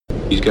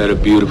He's got a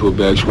beautiful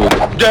backswing.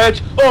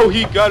 Oh,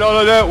 he got all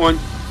of that one.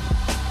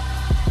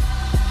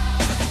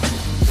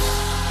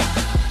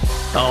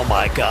 Oh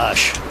my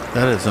gosh.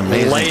 That is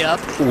amazing.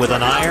 Layup with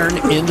an iron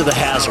into the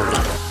hazard.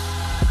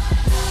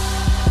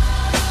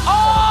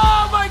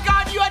 Oh my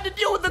God, you had to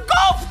deal with the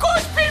golf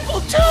course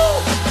people too!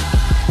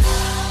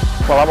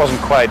 Well, that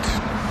wasn't quite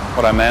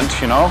what I meant,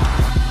 you know.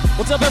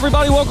 What's up,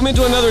 everybody? Welcome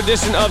into another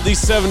edition of the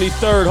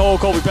 73rd Hole.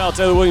 Colby Powell,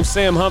 Taylor Williams,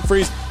 Sam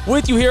Humphreys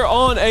with you here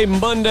on a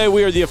Monday.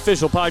 We are the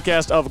official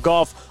podcast of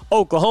Golf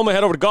Oklahoma.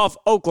 Head over to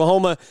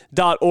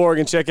golfoklahoma.org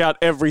and check out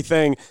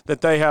everything that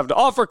they have to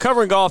offer,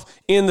 covering golf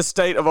in the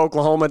state of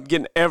Oklahoma,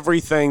 getting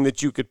everything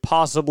that you could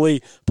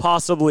possibly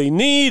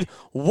need.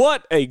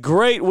 What a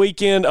great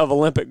weekend of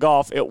Olympic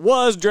golf it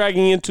was,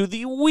 dragging into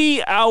the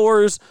wee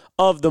hours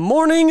of the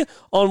morning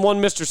on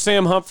one Mr.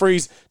 Sam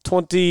Humphreys'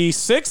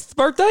 26th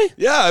birthday.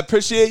 Yeah, I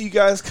appreciate you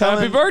guys coming.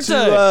 Happy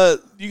birthday.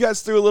 You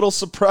guys threw a little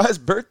surprise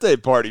birthday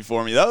party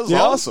for me. That was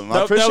awesome.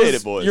 I appreciate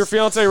it, boys. Your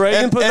fiance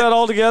Reagan put that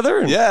all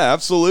together? Yeah,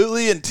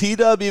 absolutely. And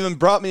T-Dub even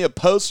brought me a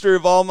poster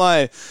of all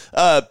my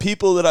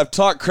people that I've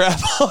talked crap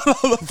on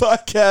the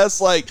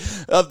podcast, like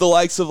of the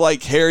likes of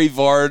like Harry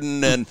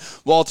Vardon and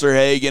Walter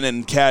Hagen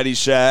and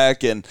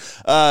Caddyshack, and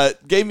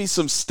gave me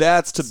some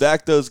stats to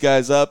back those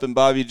guys up and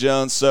Bobby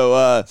Jones.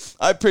 So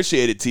I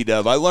appreciate it,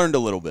 T-Dub. I learned a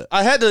little bit.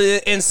 I had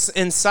to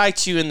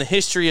incite you in the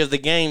history of the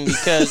game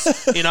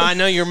because, I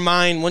know your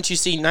mind, once you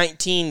see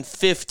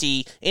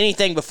 1950,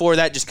 anything before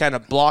that just kind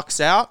of blocks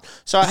out.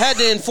 So I had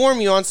to inform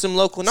you on some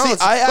local knowledge.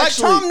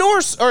 Tom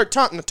Morris, and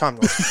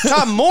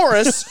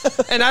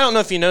I don't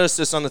know if you noticed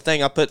this on the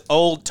thing, I put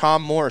old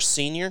Tom Morris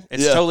Sr.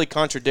 It's totally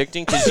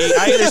contradicting because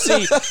I either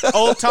see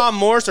old Tom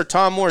Morris or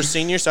Tom Morris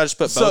Sr., so I just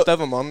put both of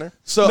them on there.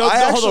 So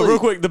hold on real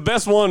quick. The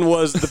best one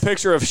was the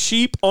picture of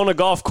sheep on a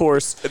golf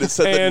course. And it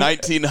said the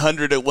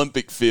 1900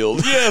 Olympic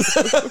field.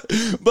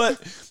 Yes.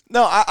 But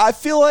no, I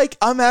feel like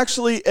I'm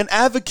actually an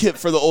advocate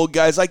for the old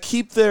guys. I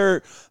keep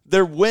their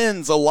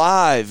wins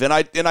alive, and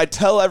I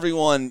tell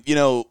everyone,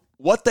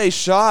 what they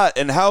shot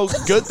and how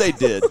good they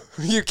did.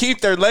 You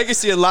keep their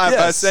legacy alive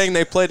by saying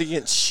they played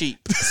against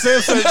sheep.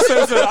 Sam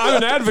said, I'm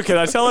an advocate.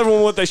 I tell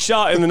everyone what they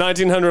shot in the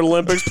 1900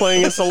 Olympics playing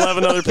against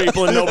 11 other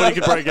people and nobody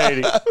could break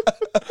 80.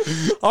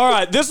 All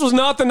right, this was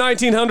not the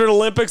 1900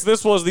 Olympics.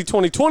 This was the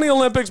 2020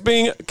 Olympics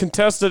being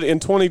contested in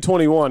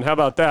 2021. How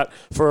about that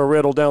for a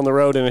riddle down the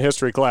road in a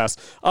history class?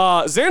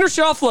 Xander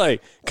Schauffele,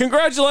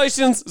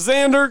 congratulations,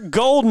 Xander,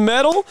 gold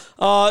medal.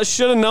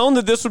 Should have known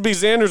that this would be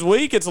Xander's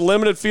week. It's a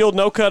limited field,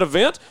 no-cut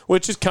event,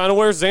 which is kind of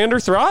where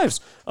Xander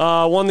thrives.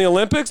 Won the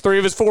Olympics. 3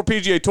 of his 4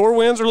 PGA Tour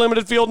wins are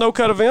limited field,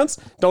 no-cut events.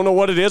 Don't know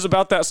what it is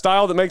about that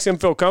style that makes him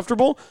feel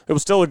comfortable. It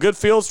was still a good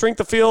field, strength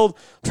of field.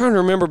 I'm trying to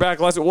remember back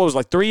last week, what was it,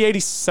 like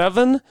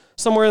 387,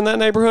 somewhere in that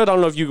neighborhood? I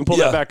don't know if you can pull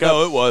that back up.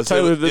 No, it was.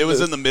 It was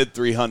in the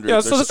mid-300s.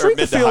 Yeah, so the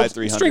strength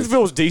of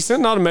field was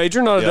decent. Not a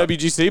major, not a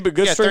WGC, but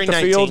good strength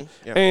of field.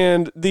 Yep.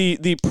 And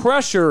the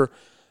pressure,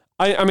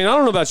 I mean, I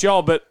don't know about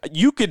y'all, but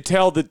you could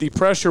tell that the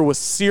pressure was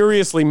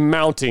seriously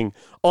mounting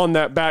on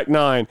that back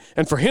nine.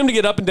 And for him to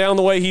get up and down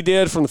the way he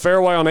did from the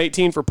fairway on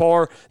 18 for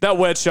par, that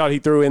wedge shot he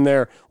threw in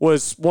there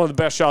was one of the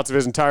best shots of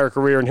his entire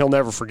career, and he'll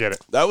never forget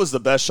it. That was the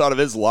best shot of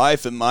his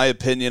life, in my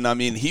opinion. I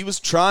mean, he was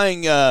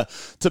trying to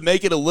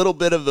make it a little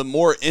bit of a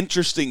more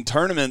interesting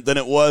tournament than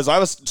it was. I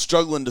was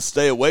struggling to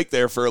stay awake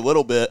there for a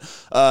little bit,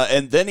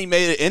 and then he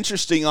made it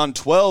interesting on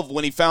 12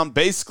 when he found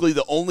basically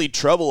the only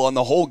trouble on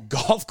the whole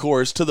golf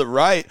course to the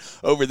right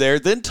over there.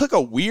 Then took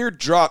a weird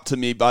drop to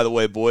me, by the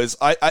way, boys.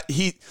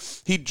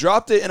 He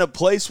dropped it in a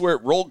place where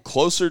it rolled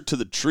closer to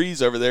the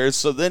trees over there,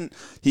 so then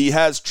he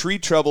has tree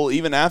trouble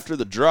even after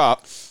the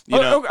drop.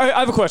 I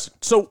have a question.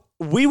 So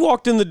we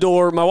walked in the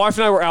door, my wife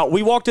and I were out,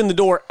 we walked in the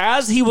door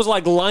as he was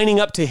like lining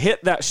up to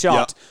hit that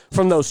shot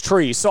from those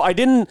trees. So I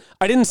didn't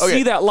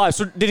see that live.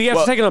 So did he have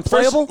to take an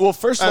unplayable?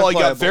 First of all, he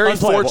got very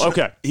fortunate.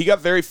 Okay. He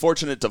got very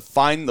fortunate to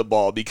find the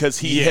ball because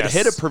he had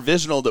hit a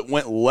provisional that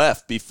went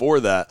left before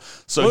that.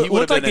 So he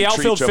would have been like the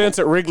outfield fence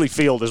at Wrigley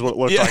Field is what it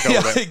looked like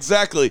over there. Yeah,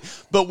 exactly.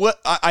 But what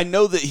I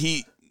know that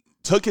he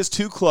took his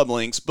 2 club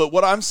links, but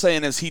what I'm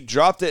saying is he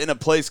dropped it in a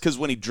place because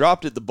when he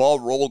dropped it, the ball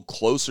rolled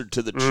closer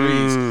to the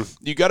trees.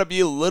 You got to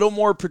be a little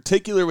more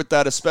particular with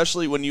that,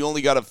 especially when you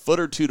only got a foot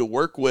or 2 to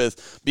work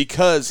with,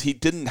 because he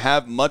didn't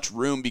have much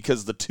room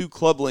because the 2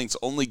 club links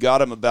only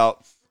got him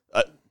about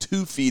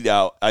 2 feet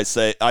out, I'd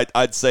say,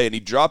 and he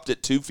dropped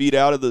it 2 feet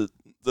out of the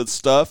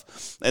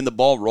stuff, and the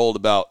ball rolled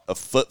about a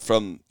foot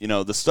from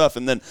the stuff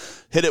and then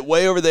hit it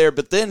way over there.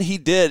 But then he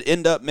did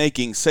end up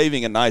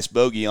saving a nice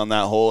bogey on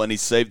that hole, and he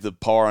saved the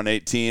par on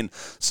 18.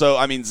 So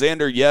I mean,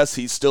 Xander, yes,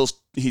 he's still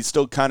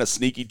still kind of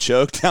sneaky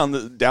choked down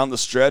the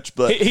stretch,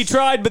 but he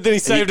tried, but then he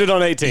saved it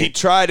on 18. He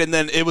tried, and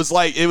then it was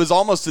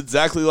almost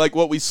exactly like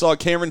what we saw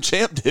Cameron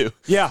Champ do.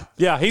 Yeah.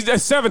 He's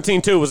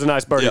 17-2 was a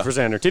nice birdie for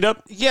Xander.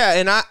 T-Dup? Yeah,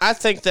 and I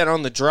think that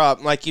on the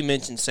drop, like you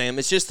mentioned, Sam,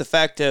 it's just the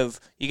fact of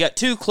you got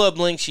 2 club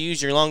links. You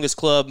use your longest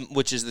club,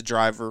 which is the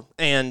driver,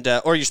 and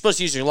or you're supposed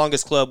to use your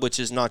longest club, which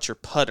is not your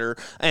putter.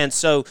 And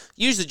so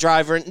use the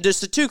driver, and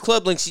just the 2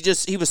 club links.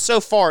 He was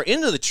so far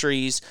into the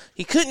trees,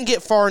 he couldn't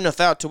get far enough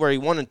out to where he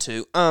wanted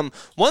to.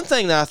 One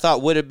thing that I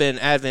thought would have been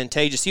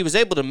advantageous, he was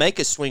able to make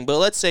a swing, but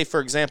let's say, for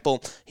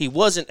example, he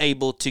wasn't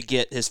able to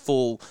get his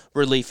full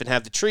relief and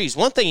have the trees.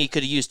 One thing he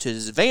could have used to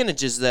his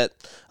advantage is that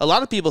a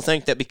lot of people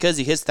think that because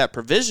he hits that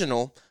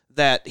provisional,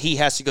 that he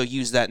has to go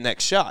use that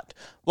next shot.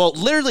 Well,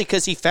 literally,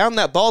 because he found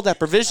that ball, that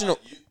provisional...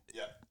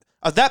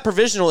 that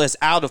provisional is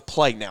out of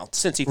play now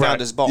since he found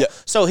his ball. Yeah.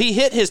 So he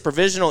hit his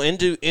provisional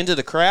into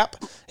the crap.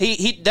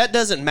 He that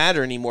doesn't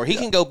matter anymore. He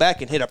can go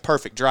back and hit a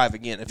perfect drive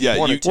again if he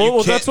wanted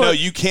to.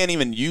 You can't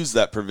even use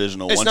that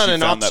provisional it's once not you an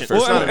found option. that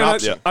first It's not an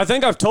option. I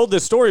think I've told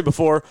this story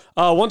before.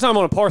 One time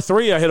on a par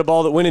 3, I hit a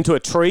ball that went into a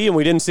tree, and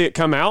we didn't see it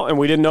come out, and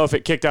we didn't know if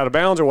it kicked out of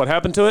bounds or what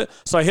happened to it.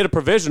 So I hit a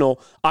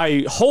provisional.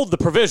 I hold the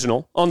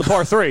provisional on the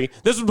par 3.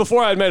 This was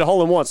before I had made a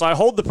hole-in-one. So I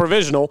hold the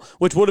provisional,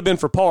 which would have been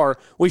for par.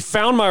 We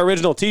found my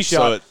original tee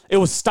shot. It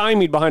was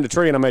stymied behind a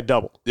tree, and I made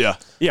double. Yeah.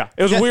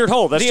 It was a weird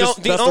hole. That's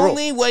the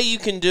only way you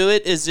can do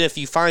it is if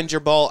you find your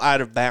ball out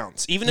of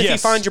bounds. Even if you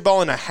find your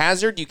ball in a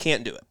hazard, you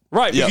can't do it.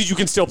 Right, because you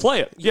can still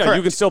play it. Yeah,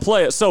 you can still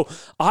play it. So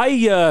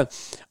I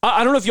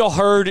don't know if y'all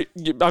heard,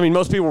 I mean,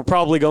 most people were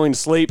probably going to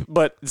sleep,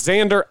 but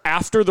Xander,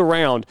 after the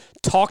round,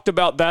 talked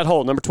about that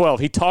hole, number 12.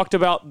 He talked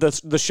about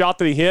the shot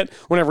that he hit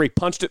whenever he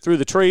punched it through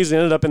the trees and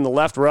ended up in the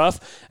left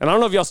rough. And I don't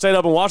know if y'all stayed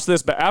up and watched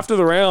this, but after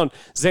the round,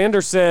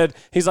 Xander said,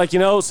 he's like,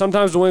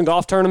 sometimes to win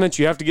golf tournaments,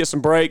 you have to get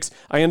some breaks.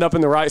 I end up in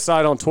the right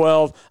side on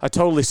 12. I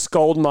totally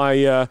scolded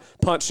my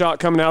punch shot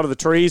coming out of the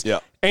trees.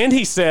 Yeah. And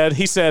he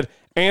said,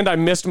 and I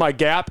missed my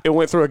gap. It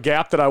went through a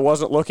gap that I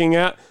wasn't looking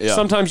at. Yeah.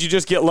 Sometimes you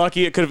just get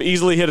lucky. It could have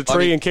easily hit a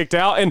tree and kicked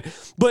out.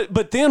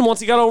 But then once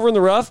he got over in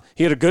the rough,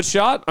 he had a good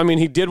shot. I mean,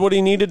 he did what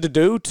he needed to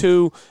do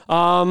to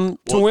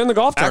win the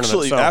golf tournament.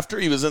 Actually, after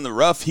he was in the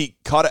rough, he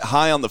caught it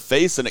high on the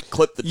face and it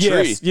clipped the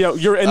tree.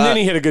 And then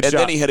he hit a good shot.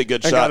 And then he hit a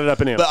good shot. Got it up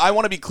and in. But I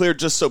want to be clear,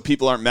 just so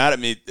people aren't mad at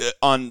me,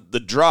 on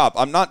the drop,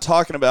 I'm not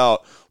talking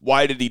about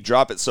why did he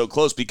drop it so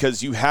close,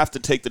 because you have to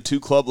take the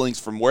 2 club links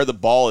from where the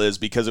ball is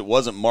because it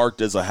wasn't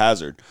marked as a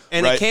hazard.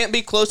 And it can't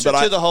be closer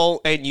to the hole,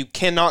 and you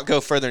cannot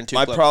go further than 2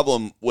 club links. My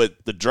problem with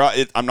the drop,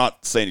 I'm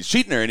not saying he's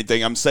cheating or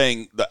anything. I'm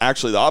saying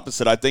actually the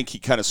opposite. I think he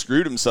kind of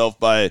screwed himself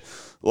by,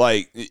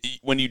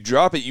 when you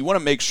drop it, you want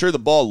to make sure the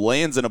ball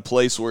lands in a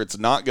place where it's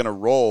not going to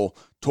roll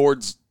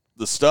towards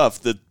the stuff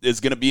that is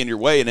going to be in your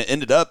way. And it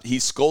ended up, he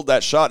sculled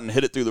that shot and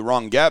hit it through the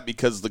wrong gap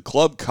because the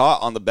club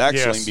caught on the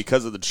backswing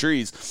because of the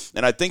trees.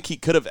 And I think he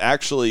could have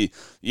actually,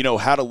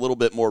 had a little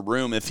bit more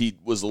room if he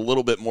was a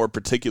little bit more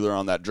particular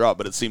on that drop,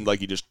 but it seemed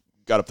like he just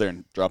got up there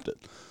and dropped it.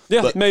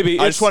 Yeah, but maybe.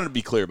 I just wanted to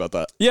be clear about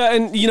that. Yeah,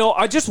 and,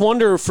 I just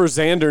wonder for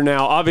Xander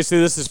now. Obviously,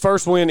 this is his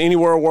first win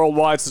anywhere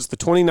worldwide since the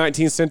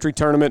 2019 Century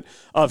Tournament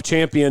of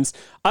Champions.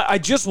 I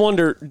just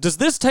wonder, does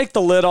this take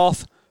the lid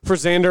off for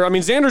Xander? I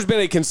mean, Xander's been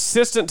a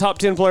consistent top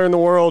 10 player in the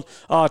world,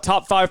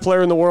 top 5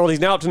 player in the world.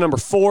 He's now up to number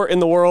 4 in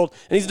the world,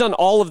 and he's done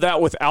all of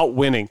that without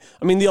winning.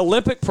 I mean, the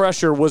Olympic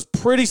pressure was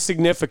pretty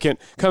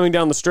significant coming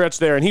down the stretch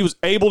there, and he was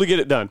able to get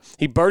it done.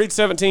 He birdied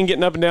 17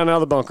 getting up and down out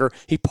of the bunker.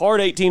 He parred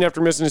 18 after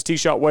missing his tee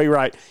shot way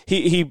right.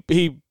 He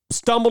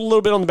stumbled a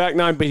little bit on the back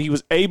 9, but he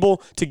was able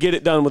to get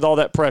it done with all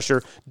that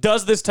pressure.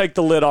 Does this take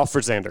the lid off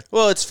for Xander?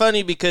 Well, it's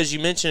funny because you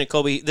mentioned it,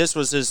 Colby. This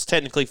was his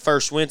technically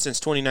first win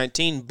since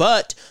 2019,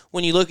 but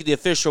when you look at the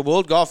official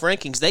World Golf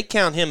Rankings, they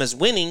count him as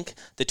winning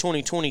the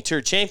 2020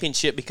 Tour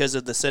Championship because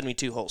of the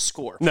 72-hole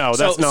score. No,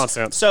 that's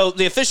nonsense. So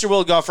the official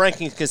World Golf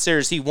Rankings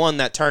considers he won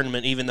that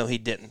tournament even though he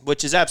didn't,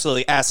 which is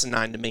absolutely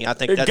asinine to me. I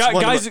think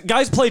that's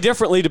guys play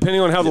differently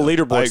depending on how the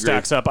leaderboard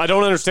stacks up. I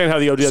don't understand how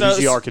the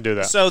OWGR could do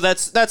that. So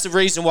that's the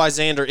reason why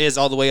Xander is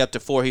all the way up to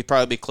 4. He'd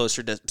probably be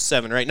closer to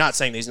 7 or 8. Not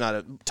saying that he's not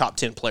a top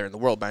 10 player in the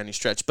world by any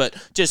stretch, but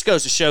just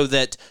goes to show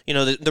that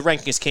the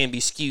rankings can be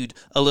skewed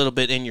a little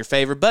bit in your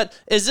favor. But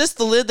is this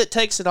the lid that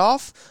takes it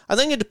off? I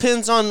think it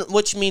depends on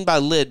what you mean by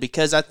lid,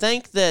 because I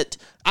think that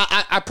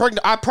I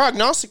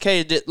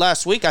prognosticated it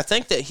last week. I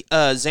think that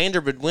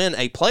Xander would win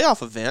a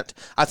playoff event.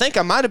 I think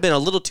I might have been a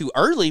little too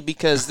early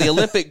because the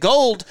Olympic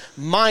gold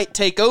might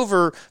take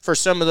over for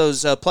some of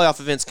those playoff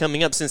events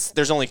coming up, since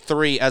there's only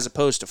 3 as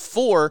opposed to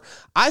 4.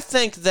 I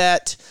think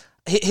that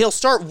he'll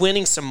start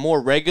winning some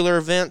more regular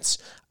events.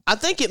 I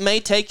think it may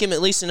take him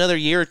at least another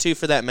year or 2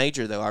 for that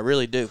major, though. I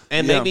really do.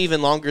 And maybe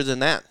even longer than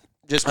that,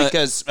 just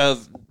because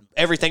of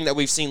everything that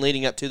we've seen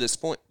leading up to this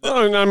point.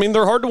 I mean,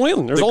 they're hard to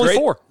win. There's only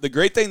 4. The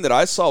great thing that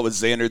I saw with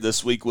Xander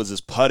this week was his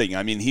putting.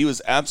 I mean, he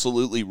was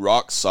absolutely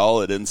rock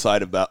solid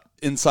inside of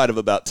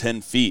about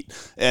 10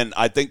 feet. And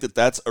I think that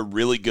that's a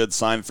really good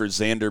sign for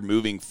Xander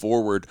moving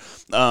forward.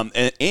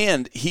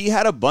 And he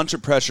had a bunch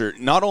of pressure,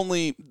 not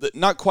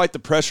quite the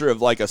pressure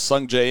of like a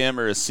Sung J.M.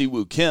 or a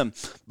Siwoo Kim,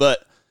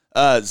 but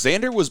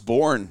Xander was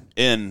born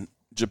in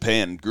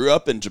Japan, grew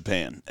up in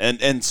Japan,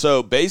 and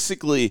so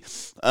basically,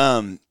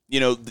 you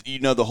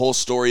know the whole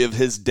story of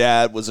his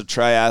dad was a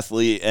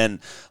triathlete and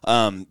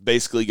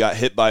basically got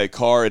hit by a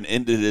car and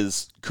ended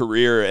his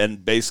career,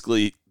 and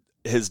basically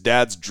his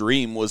dad's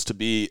dream was to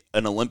be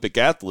an Olympic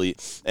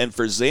athlete. And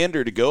for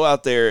Xander to go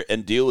out there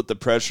and deal with the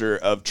pressure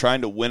of trying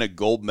to win a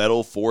gold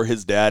medal for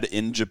his dad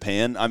in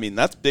Japan, I mean,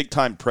 that's big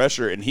time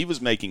pressure. And he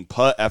was making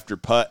putt after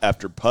putt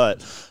after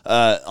putt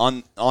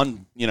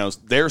on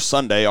their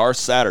Sunday, our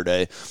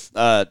Saturday,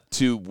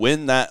 to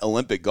win that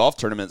Olympic golf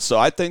tournament. So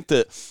I think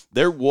that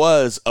there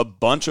was a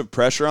bunch of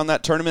pressure on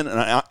that tournament,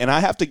 and I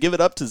have to give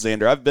it up to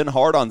Xander. I've been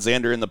hard on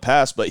Xander in the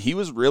past, but he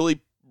was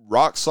really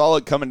rock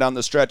solid coming down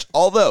the stretch.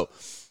 Although,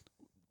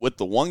 with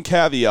the one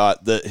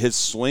caveat that his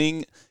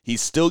swing, he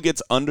still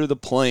gets under the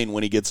plane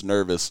when he gets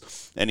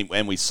nervous.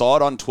 And we saw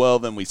it on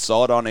 12 and we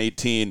saw it on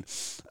 18.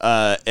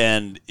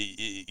 And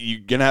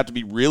you're going to have to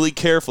be really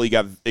careful. He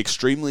got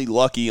extremely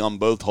lucky on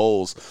both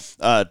holes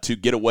to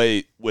get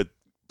away with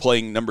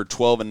playing number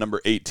 12 and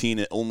number 18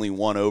 at only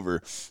one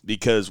over,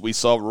 because we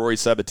saw Rory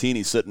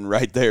Sabatini sitting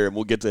right there, and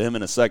we'll get to him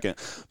in a second.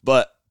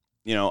 But,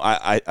 you know,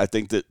 I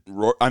think that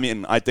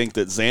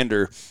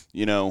Xander,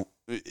 you know,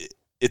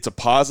 it's a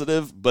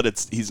positive,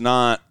 but he's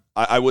not.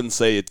 I wouldn't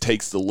say it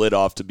takes the lid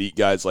off to beat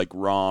guys like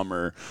Rahm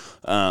or,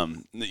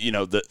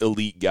 the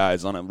elite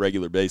guys on a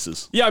regular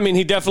basis. Yeah, I mean,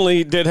 he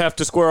definitely did have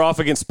to square off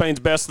against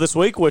Spain's best this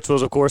week, which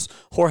was, of course,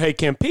 Jorge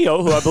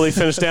Campillo, who I believe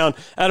finished down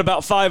at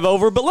about 5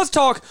 over. But let's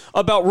talk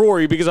about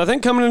Rory, because I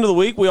think coming into the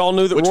week, we all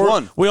knew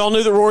that we all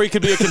knew that Rory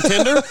could be a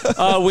contender.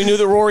 We knew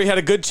that Rory had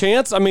a good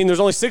chance. I mean,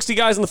 there's only 60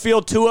 guys in the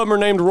field. 2 of them are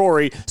named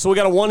Rory. So we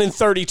got a 1 in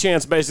 30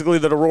 chance, basically,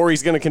 that a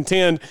Rory's going to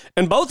contend.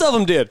 And both of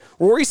them did.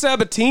 Rory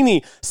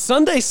Sabatini,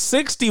 Sunday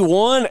 61,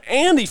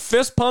 and he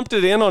fist pumped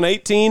it in on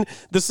 18.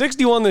 The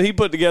 61 that he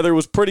put together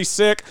was pretty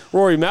sick.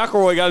 Rory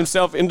McIlroy got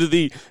himself into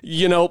the,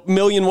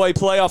 million-way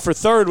playoff for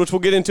third, which we'll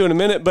get into in a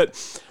minute.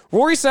 But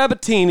Rory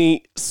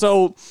Sabatini,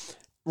 so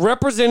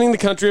representing the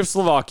country of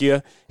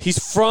Slovakia,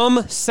 he's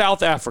from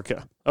South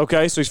Africa.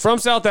 Okay, so he's from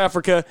South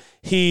Africa.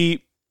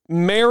 He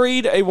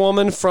married a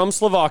woman from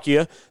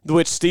Slovakia,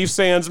 which Steve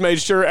Sands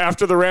made sure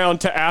after the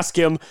round to ask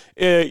him,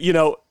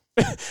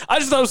 I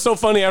just thought it was so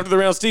funny after the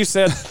round. Steve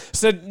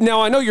said,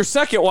 now I know your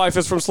second wife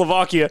is from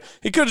Slovakia.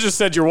 He could have just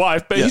said your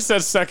wife, but he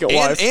said second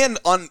wife. And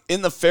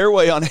in the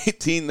fairway on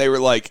 18, they were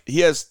like, he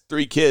has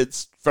 3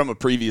 kids from a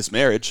previous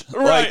marriage.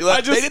 Right.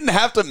 They didn't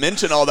have to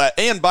mention all that.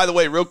 And by the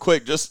way, real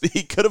quick,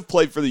 he could have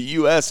played for the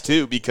U.S.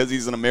 too, because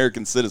he's an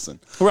American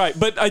citizen. Right,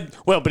 but he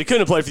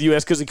couldn't have played for the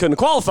U.S. because he couldn't have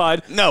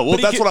qualified. No, well,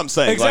 that's what I'm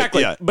saying.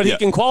 Exactly, he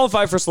can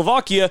qualify for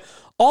Slovakia.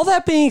 All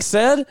that being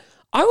said,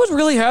 I was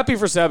really happy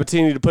for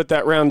Sabatini to put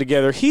that round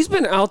together. He's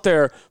been out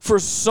there for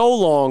so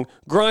long,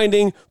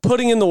 grinding,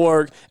 putting in the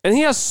work, and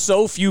he has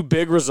so few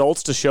big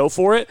results to show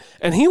for it,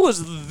 and he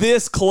was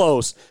this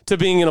close to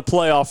being in a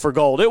playoff for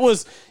gold. It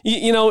was,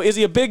 is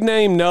he a big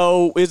name?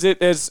 No. Is it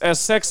as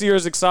sexy or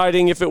as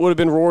exciting if it would have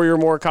been Rory or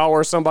Morikawa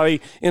or somebody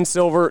in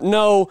silver?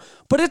 No.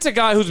 But it's a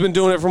guy who's been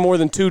doing it for more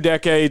than 2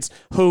 decades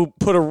who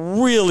put a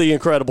really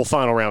incredible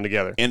final round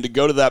together. And to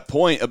go to that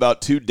point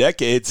about 2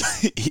 decades,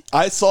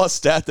 I saw a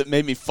stat that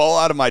made me fall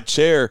out of my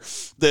chair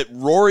that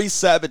Rory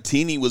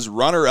Sabatini was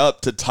runner-up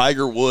to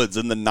Tiger Woods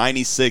in the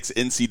 96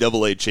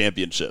 NCAA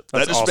championship.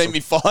 That's that just awesome. made me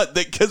fall out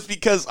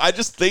because I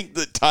just think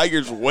that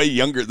Tiger's way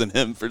younger than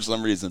him for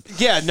some reason.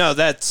 Yeah, no,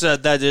 that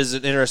is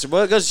interesting.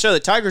 Well, it goes to show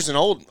that Tiger's an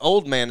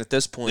old man at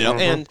this point.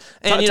 Yep.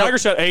 And Tiger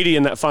shot 80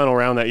 in that final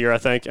round that year, I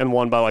think, and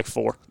won by like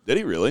 4. Did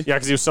he really? Yeah,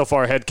 because he was so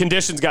far ahead.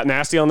 Conditions got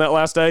nasty on that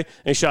last day, and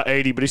he shot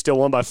 80, but he still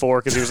won by 4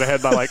 because he was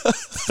ahead by like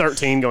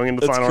 13 going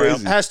into the final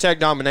round. Hashtag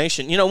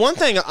domination. One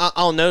thing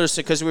I'll notice,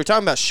 because we were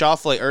talking about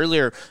Schauffele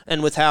earlier,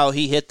 and with how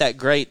he hit that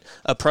great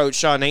approach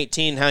shot on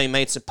 18, how he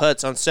made some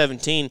putts on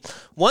 17.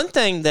 One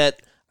thing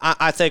that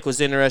I think was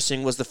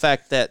interesting was the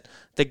fact that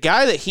the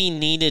guy that he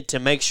needed to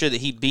make sure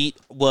that he beat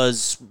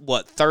was,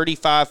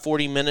 35,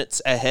 40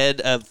 minutes ahead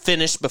of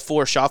finished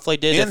before Schauffele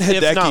did. And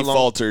Hideki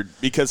faltered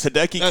because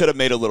Hideki could have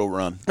made a little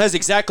run. That's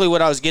exactly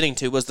what I was getting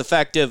to, was the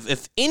fact of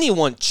if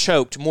anyone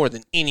choked more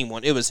than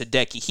anyone, it was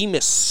Hideki. He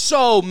missed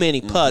so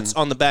many putts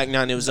on the back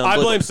nine. It was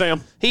unbelievable. I blame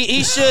Sam.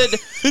 He should.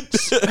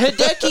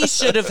 Hideki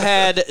should have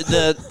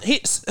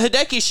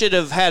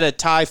had a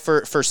tie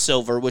for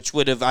silver, which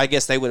would have, I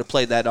guess they would have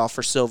played that off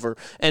for silver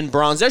and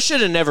bronze. There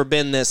should have never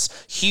been this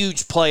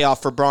huge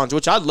playoff for bronze,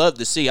 which I'd love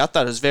to see. I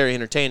thought it was very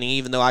entertaining,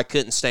 even though I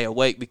couldn't stay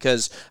awake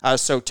because I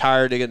was so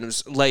tired. It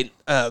was late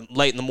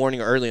in the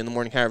morning or early in the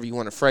morning, however you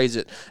want to phrase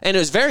it. And it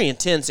was very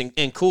intense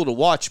and cool to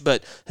watch,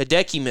 but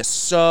Hideki missed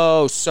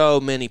so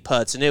many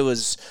putts, and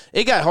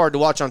it got hard to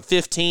watch. On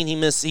 15, he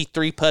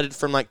 3-putted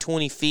from like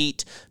 20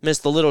 feet,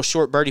 missed the little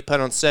short birdie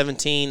putt on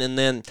 17, and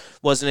then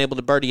wasn't able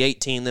to birdie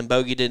 18, then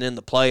bogeyed it in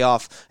the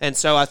playoff. And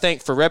so I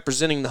think for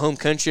representing the home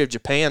country of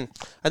Japan,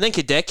 I think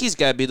Hideki's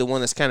got to be the one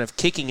that's kind of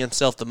kicking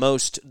himself the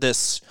most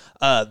this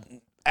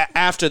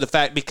after the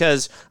fact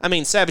because, I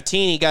mean,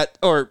 Sabatini got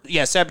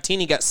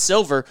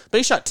silver, but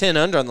he shot 10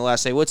 under on the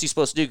last day. What's he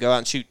supposed to do? Go out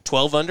and shoot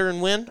 12 under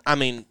and win? I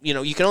mean,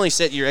 you can only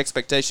set your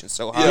expectations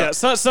so high. Yeah,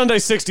 Sunday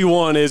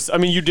 61 is, I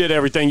mean, you did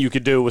everything you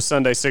could do with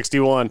Sunday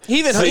 61.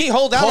 He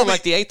holed out on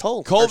like the 8th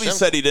hole. Colby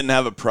said he didn't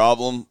have a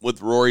problem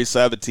with Rory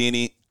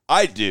Sabatini.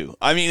 I do.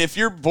 I mean, if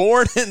you're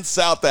born in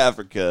South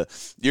Africa,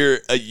 you're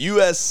a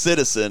U.S.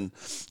 citizen,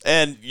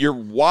 and your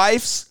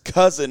wife's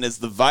cousin is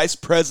the vice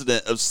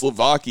president of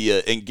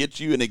Slovakia and gets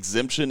you an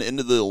exemption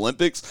into the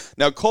Olympics.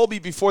 Now, Colby,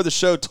 before the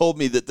show, told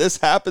me that this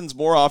happens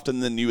more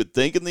often than you would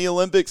think in the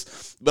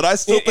Olympics, but I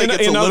still think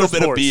it's a little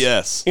bit of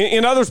BS.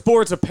 In other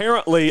sports,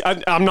 apparently,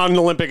 I'm not an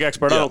Olympic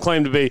expert. I don't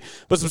claim to be,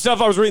 but some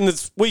stuff I was reading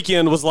this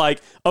weekend was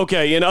like,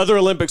 okay, in other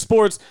Olympic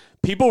sports,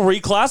 people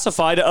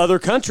reclassify to other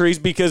countries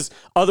because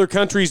other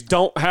countries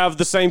don't have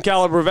the same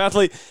caliber of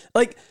athlete.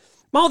 Like,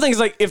 my whole thing is,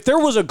 like, if there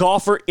was a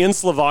golfer in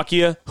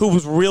Slovakia who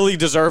was really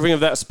deserving of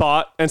that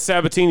spot and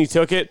Sabatini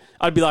took it,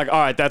 I'd be like, all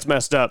right, that's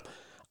messed up.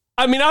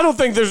 I mean, I don't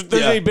think there's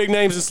any big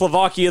names in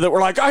Slovakia that were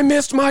like, I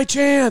missed my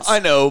chance. I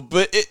know,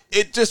 but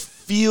it just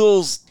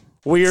feels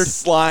weird,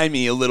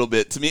 slimy a little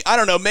bit to me. I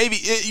don't know. Maybe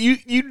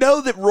you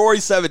know that Rory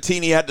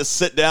Sabatini had to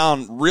sit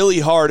down really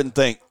hard and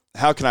think,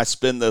 how can I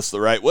spin this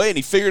the right way? And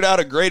he figured out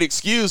a great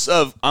excuse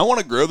of, I want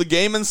to grow the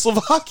game in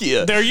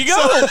Slovakia. There you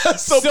go.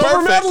 So Silver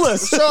perfect.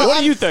 medalist. So what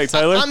do you think,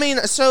 Tyler? I mean,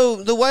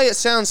 so the way it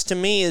sounds to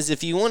me is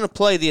if you want to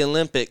play the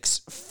Olympics,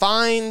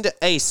 find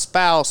a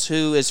spouse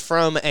who is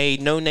from a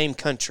no-name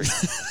country,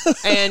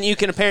 and you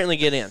can apparently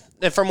get in,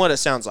 from what it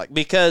sounds like.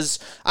 Because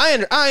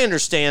I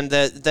understand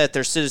that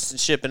their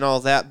citizenship and all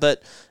that,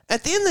 but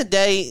at the end of the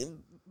day,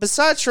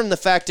 besides from the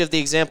fact of the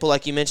example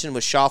like you mentioned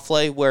with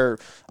Schauffele, where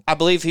I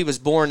believe he was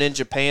born in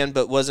Japan,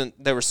 but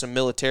there was some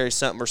military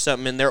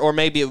something in there, or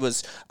maybe it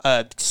was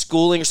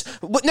schooling.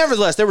 But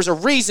nevertheless, there was a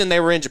reason they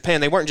were in Japan.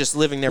 They weren't just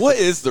living there. What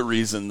is the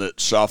reason that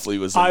Schauffele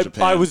was in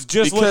Japan? I was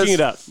just looking it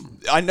up.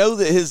 I know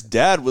that his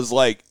dad was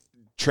like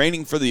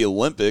training for the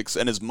Olympics,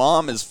 and his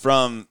mom is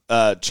from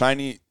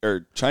Chinese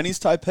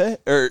Taipei,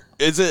 or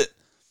is it?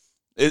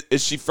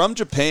 Is she from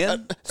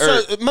Japan?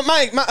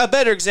 A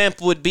better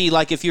example would be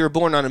like if you were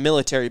born on a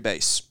military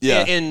base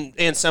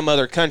in some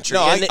other country.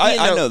 No,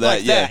 I know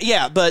that. Like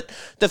yeah, but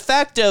the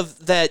fact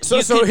of that.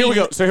 So here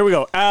we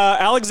go.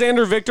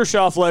 Alexander Victor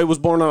Schauffele was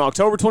born on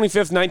October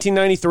 25th,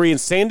 1993, in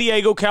San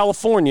Diego,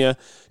 California,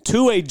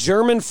 to a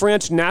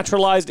German-French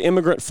naturalized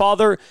immigrant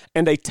father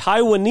and a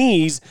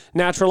Taiwanese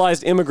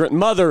naturalized immigrant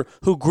mother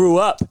who grew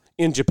up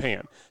in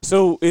Japan.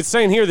 So it's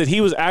saying here that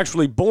he was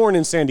actually born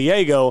in San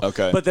Diego,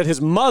 but that his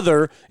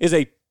mother is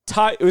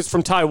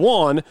from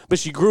Taiwan, but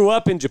she grew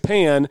up in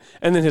Japan,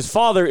 and then his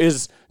father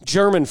is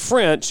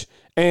German-French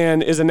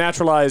and is a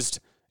naturalized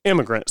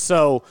immigrant.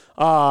 So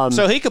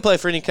he could play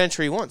for any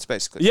country he wants,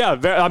 basically. Yeah,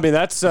 I mean,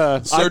 that's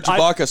Serge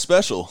Ibaka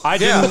special. I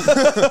didn't.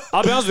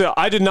 I'll be honest with you,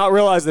 I did not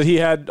realize that he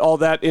had all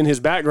that in his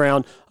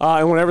background.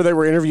 And whenever they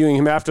were interviewing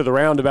him after the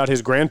round about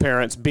his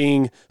grandparents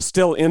being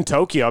still in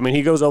Tokyo, I mean,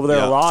 he goes over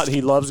there a lot. He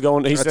loves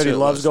going. He said he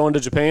loves going to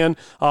Japan,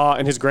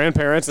 and his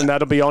grandparents, and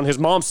that'll be on his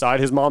mom's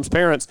side. His mom's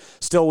parents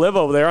still live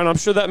over there, and I'm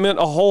sure that meant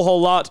a whole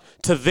lot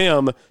to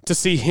them to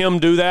see him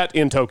do that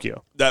in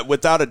Tokyo. That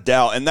without a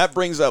doubt, and that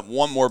brings up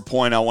one more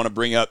point I want to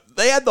bring up.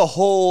 They had the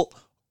whole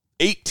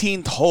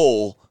 18th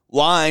hole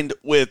lined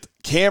with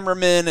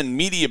cameramen and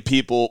media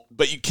people,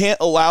 but you can't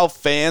allow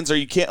fans, or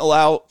you can't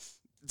allow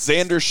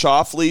Xander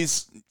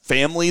Schauffele's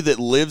family that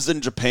lives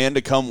in Japan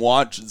to come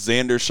watch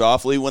Xander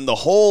Schauffele when the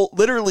whole,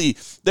 literally,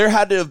 there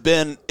had to have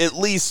been at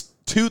least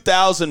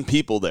 2,000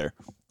 people there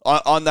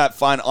on the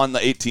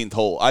 18th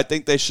hole. I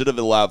think they should have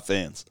allowed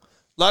fans.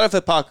 A lot of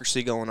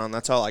hypocrisy going on.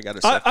 That's all I got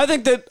to say.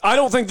 I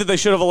don't think that they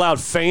should have allowed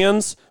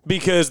fans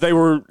because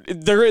they're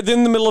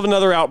in the middle of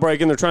another outbreak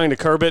and they're trying to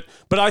curb it.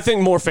 But I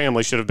think more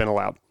families should have been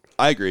allowed.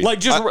 I agree.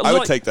 I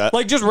would take that.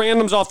 Like just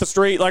randoms off the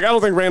street. Like I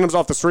don't think randoms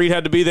off the street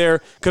had to be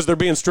there because they're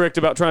being strict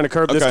about trying to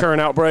curb this current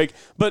outbreak.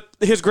 But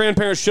his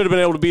grandparents should have been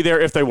able to be there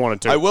if they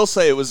wanted to. I will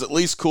say it was at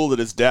least cool that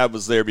his dad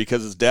was there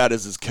because his dad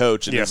is his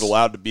coach and is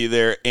allowed to be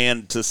there.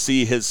 And to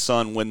see his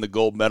son win the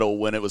gold medal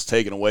when it was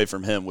taken away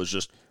from him was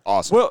just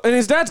awesome. Well, and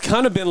his dad's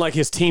kind of been like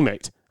his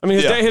teammate. I mean,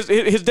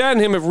 his dad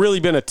and him have really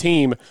been a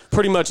team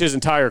pretty much his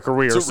entire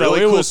career. It's a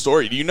really cool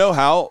story. Do you know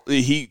how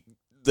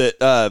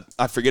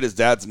I forget his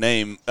dad's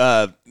name,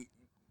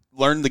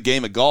 learned the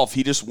game of golf?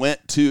 He just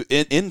went to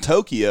in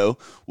Tokyo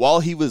while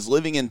he was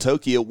living in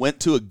Tokyo, went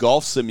to a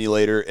golf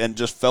simulator and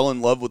just fell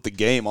in love with the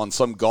game on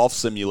some golf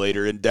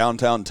simulator in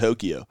downtown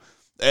Tokyo.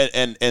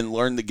 And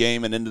learned the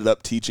game and ended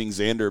up teaching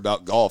Xander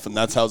about golf, and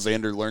that's how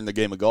Xander learned the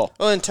game of golf.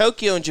 Well, in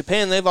Tokyo and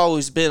Japan, they've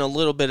always been a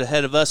little bit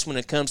ahead of us when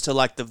it comes to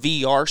like the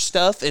VR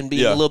stuff and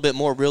being a little bit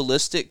more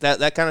realistic,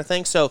 that kind of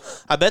thing. So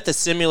I bet the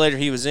simulator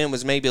he was in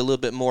was maybe a little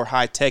bit more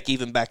high tech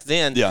even back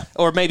then,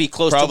 or maybe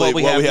close to what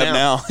we have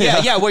now.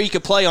 Yeah, where you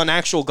could play on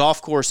actual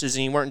golf courses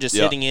and you weren't just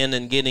sitting in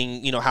and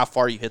getting how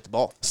far you hit the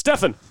ball.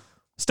 Stefan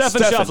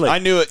Schauffele. I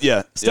knew it.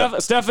 Yeah,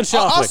 Stefan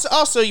Schauffele.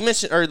 Also, you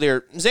mentioned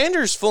earlier,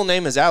 Xander's full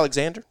name is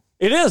Alexander.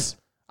 It is.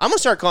 I'm gonna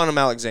start calling him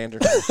Alexander.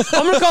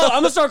 I'm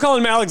gonna start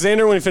calling him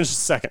Alexander when he finishes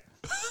second.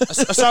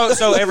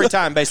 so every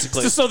time,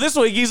 basically. So this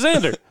week he's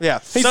Xander. Yeah,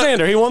 he's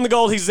Xander. He won the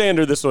gold. He's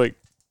Xander this week.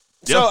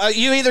 So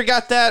you either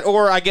got that,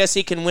 or I guess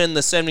he can win the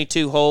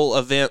 72-hole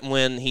event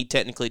when he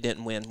technically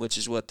didn't win, which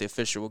is what the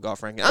official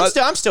golf ranking.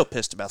 I'm still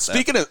pissed about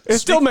that. It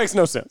still makes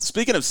no sense.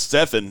 Speaking of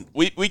Stefan,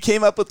 we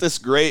came up with this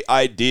great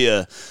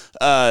idea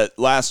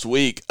last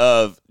week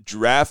of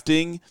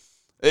drafting.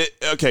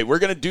 Okay, we're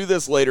going to do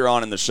this later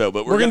on in the show,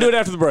 but we're going to do it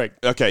after the break.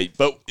 Okay,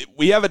 but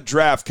we have a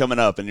draft coming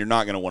up, and you're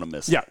not going to want to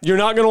miss it. Yeah, you're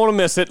not going to want to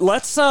miss it.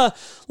 Let's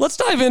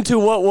dive into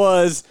what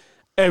was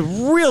a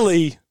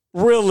really,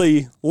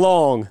 really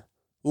long,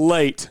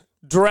 late,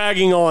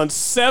 dragging on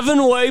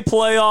 7-way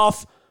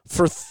playoff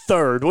for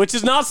third, which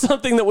is not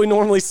something that we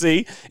normally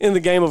see in the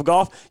game of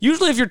golf.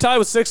 Usually if you're tied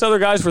with 6 other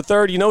guys for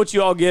third, you know what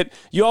you all get.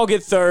 You all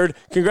get third.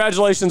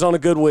 Congratulations on a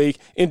good week.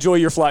 Enjoy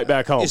your flight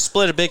back home. You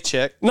split a big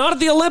check. Not at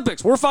the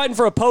Olympics. We're fighting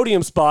for a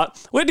podium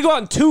spot. We had to go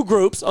out in 2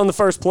 groups on the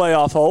first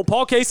playoff hole.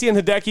 Paul Casey and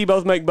Hideki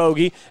both make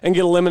bogey and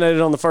get eliminated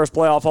on the first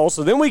playoff hole.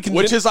 So then we can...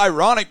 Which is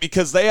ironic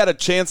because they had a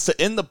chance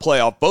to end the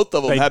playoff. Both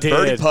of them had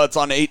birdie putts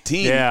on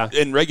 18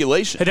 in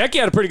regulation. Hideki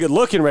had a pretty good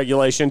look in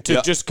regulation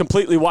to just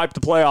completely wipe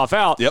the playoff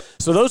out. Yep.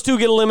 So those 2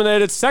 get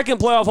eliminated. Second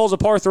playoff hole is a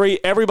par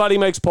 3. Everybody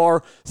makes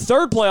par.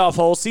 Third playoff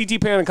hole,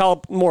 CT Pan and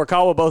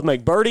Morikawa both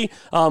make birdie.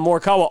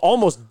 Morikawa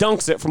almost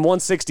dunks it from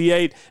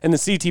 168, and the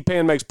CT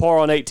Pan makes par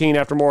on 18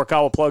 after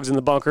Morikawa plugs in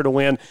the bunker to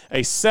win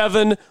a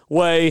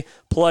 7-way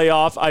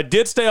playoff. I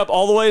did stay up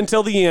all the way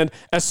until the end.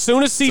 As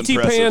soon as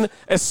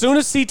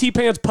CT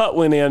Pan's putt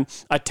went in,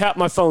 I tapped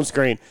my phone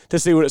screen to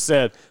see what it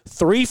said.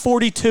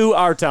 3:42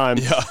 our time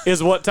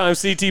is what time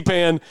CT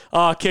Pan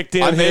kicked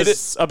in.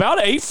 About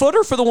an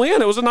 8-footer for the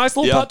win. It was a nice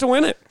little putt to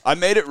win it. I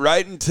made it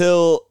right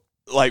until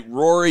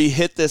Rory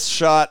hit this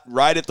shot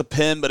right at the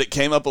pin, but it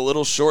came up a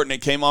little short and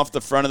it came off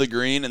the front of the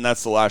green, and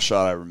that's the last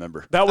shot I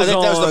remember. That was the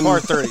par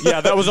 3.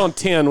 Yeah, that was on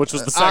 10, which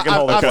was the second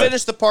hole. I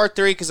finished the par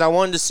 3 because I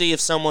wanted to see if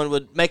someone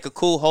would make a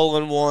cool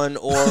hole-in-one,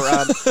 or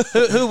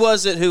who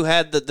was it who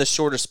had the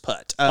shortest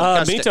putt?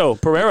 Mito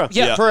Pereira.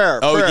 Yeah,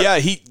 Pereira. Yeah,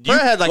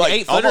 Pereira had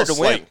 8-footer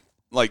to win.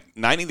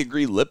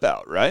 90-degree lip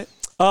out, right?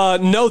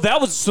 No,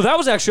 that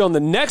was actually on the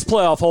next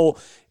playoff hole.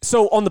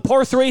 So on the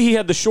par 3, he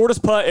had the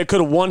shortest putt. It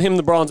could have won him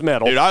the bronze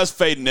medal. Dude, I was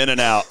fading in and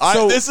out.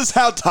 This is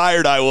how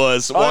tired I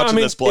was watching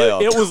this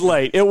playoff. It was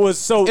late. It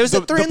was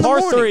at 3 in the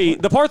morning.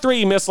 The par 3,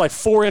 he missed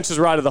 4 inches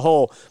right of the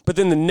hole. But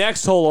then the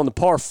next hole on the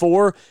par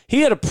 4,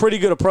 he had a pretty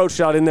good approach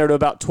shot in there to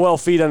about 12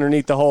 feet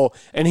underneath the hole.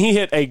 And he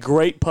hit a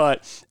great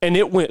putt. And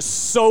it went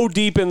so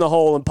deep in the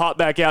hole and popped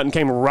back out and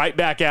came right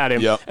back at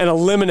him and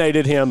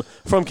eliminated him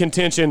from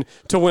contention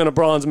to win a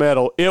bronze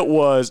medal. It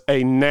was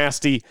a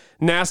nasty,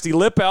 nasty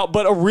lip out,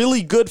 but a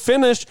really good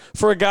finish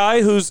for a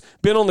guy who's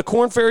been on the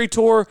Korn Ferry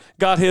Tour,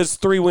 got his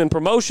 3-win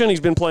promotion. He's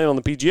been playing on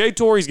the PGA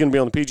Tour. He's going to be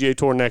on the PGA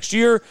Tour next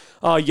year.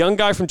 Young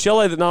guy from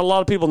Chile that not a lot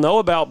of people know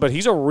about, but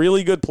he's a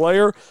really good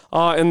player.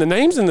 And the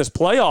names in this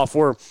playoff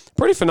were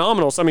pretty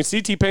phenomenal. So, I mean,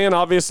 CT Pan,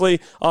 obviously,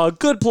 a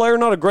good player,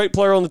 not a great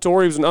player on the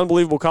tour. He was an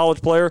unbelievable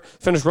college player.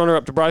 Finished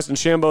runner-up to Bryson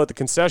DeChambeau at the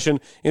concession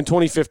in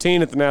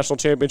 2015 at the National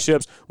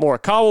Championships.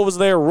 Morikawa was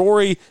there,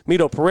 Rory,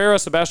 Mito Pereira,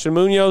 Sebastian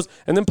Munoz,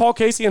 and then Paul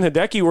Casey and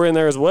Hideki were in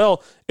there as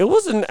well. It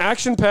was an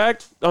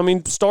action-packed,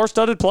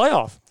 star-studded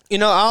playoff. You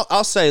know,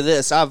 I'll say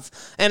this.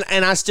 And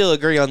I still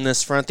agree on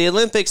this front. The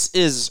Olympics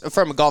is,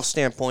 from a golf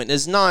standpoint,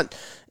 is not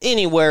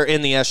anywhere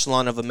in the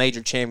echelon of a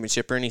major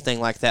championship or anything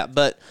like that.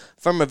 But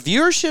from a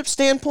viewership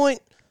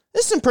standpoint,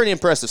 this is some pretty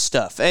impressive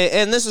stuff.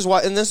 And this is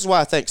why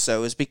I think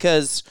so, is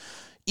because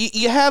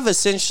you have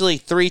essentially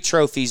 3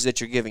 trophies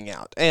that you're giving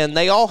out, and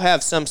they all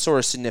have some sort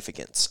of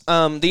significance.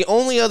 The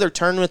only other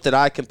tournament that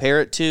I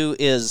compare it to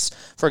is,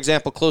 for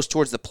example, close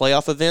towards the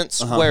playoff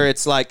events, where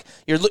it's like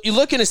you're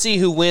looking to see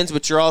who wins,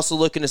 but you're also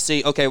looking to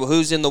see, okay, well,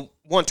 who's in the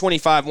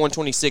 125,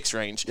 126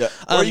 range. Yeah.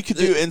 Or you could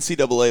do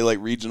NCAA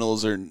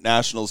regionals or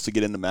nationals to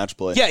get into match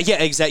play. Yeah,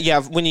 exactly. Yeah,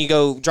 when you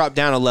go drop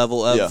down a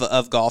level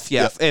of golf,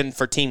 and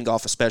for team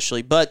golf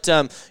especially. But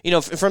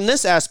from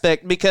this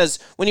aspect, because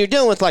when you're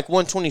dealing with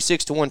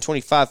 126 to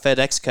 125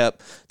 FedEx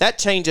Cup, that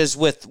changes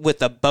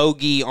with a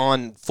bogey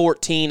on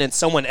 14 and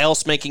someone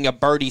else making a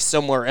birdie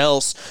somewhere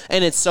else,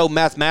 and it's so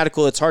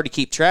mathematical it's hard to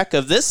keep track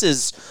of. This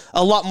is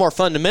a lot more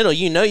fundamental.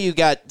 You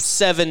got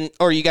 7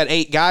 or you got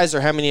 8 guys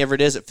or how many ever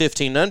it is at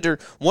 15 under.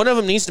 One of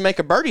them needs to make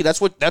a birdie.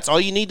 That's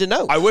all you need to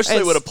know. I wish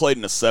they would have played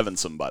in a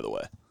 7-some, by the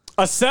way.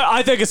 I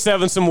think a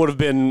 7-some would have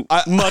been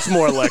much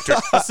more electric.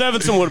 A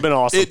 7-some would have been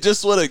awesome. It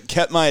just would have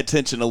kept my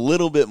attention a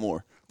little bit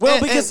more.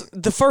 Well, because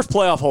the first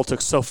playoff hole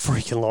took so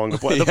freaking long to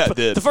play. It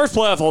did. The first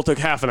playoff hole took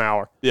half an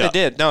hour. Yeah. It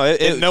did. No,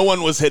 no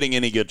one was hitting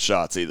any good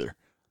shots either.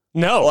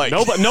 No,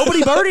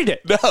 nobody birdied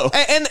it. No.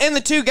 And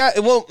the 2 guys,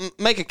 we'll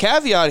make a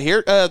caveat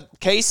here.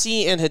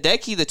 Casey and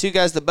Hideki, the 2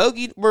 guys that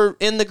bogeyed, were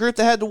in the group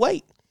that had to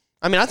wait.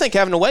 I think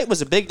having to wait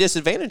was a big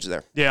disadvantage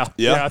there. Yeah,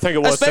 I think it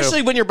was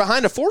especially when you're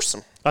behind a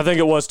foursome. I think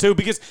it was too,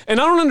 and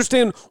I don't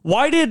understand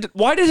why did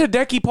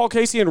Hideki, Paul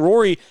Casey, and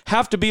Rory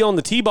have to be on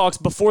the tee box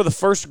before the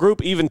first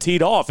group even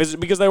teed off? Is it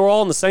because they were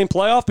all in the same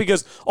playoff?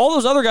 Because all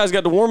those other guys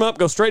got to warm up,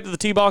 go straight to the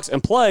tee box,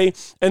 and play,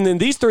 and then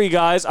these three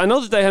guys, I know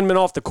that they hadn't been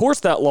off the course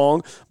that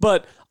long,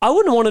 but I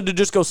wouldn't have wanted to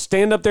just go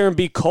stand up there and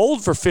be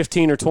cold for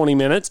 15 or 20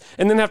 minutes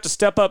and then have to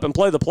step up and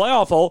play the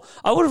playoff hole.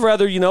 I would have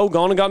rather,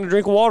 gone and gotten a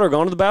drink of water,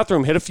 gone to the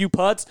bathroom, hit a few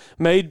putts,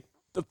 made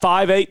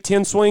 5, 8,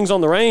 10 swings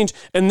on the range,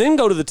 and then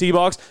go to the tee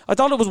box. I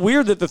thought it was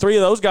weird that the three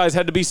of those guys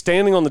had to be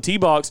standing on the tee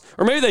box,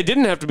 or maybe they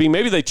didn't have to be,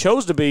 maybe they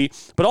chose to be,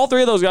 but all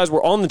three of those guys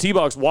were on the tee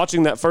box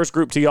watching that first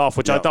group tee off,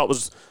 which I thought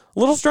was a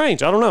little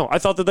strange. I don't know. I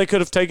thought that they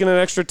could have taken an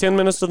extra 10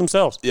 minutes to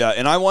themselves. Yeah,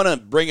 and I want to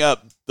bring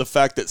up the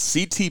fact that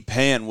CT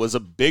Pan was a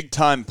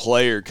big-time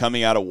player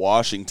coming out of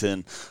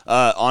Washington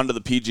onto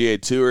the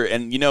PGA Tour,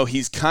 and,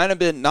 he's kind of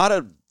been not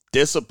a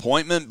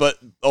disappointment, but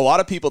a lot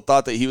of people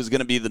thought that he was going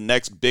to be the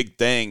next big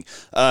thing.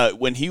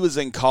 When he was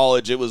in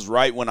college, it was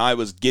right when I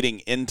was getting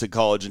into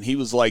college, and he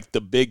was like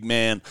the big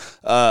man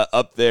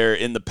up there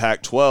in the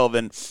Pac-12.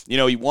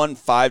 And, he won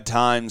 5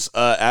 times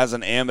as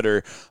an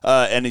amateur,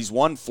 and he's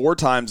won 4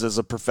 times as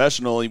a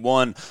professional. He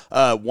won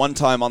 1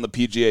 time on the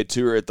PGA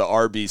Tour at the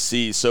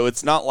RBC. So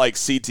it's not like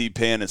CT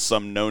Pan is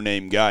some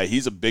no-name guy.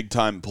 He's a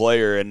big-time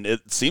player, and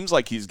it seems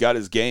like he's got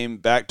his game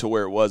back to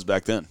where it was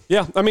back then.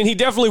 Yeah, I mean, he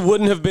definitely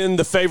wouldn't have been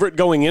the favorite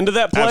going into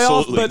that playoff.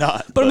 Absolutely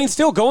not. But I mean,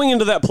 still going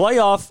into that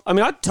playoff, I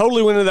mean, I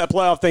totally went into that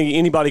playoff thinking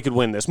anybody could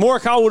win this.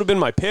 Morikawa would have been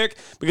my pick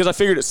because I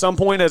figured at some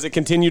point as it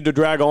continued to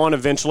drag on,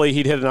 eventually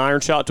he'd hit an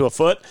iron shot to a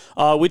foot,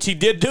 which he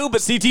did do,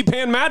 but CT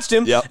Pan matched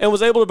him and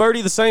was able to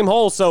birdie the same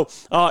hole. So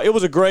it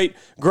was a great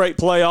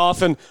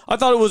playoff, and I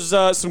thought it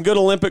was some good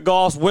Olympic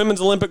golf. Women's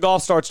Olympic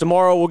golf starts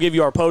tomorrow. We'll give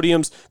you our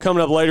podiums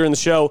coming up later in the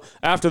show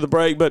after the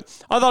break, but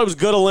I thought it was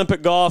good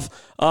Olympic golf.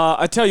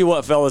 I tell you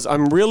what, fellas,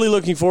 I'm really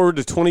looking forward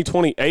to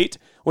 2028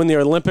 when the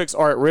Olympics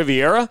are at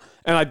Riviera,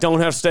 and I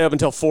don't have to stay up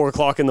until 4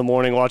 o'clock in the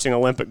morning watching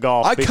Olympic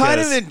golf. I kind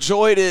of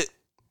enjoyed it,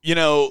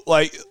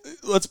 like,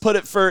 let's put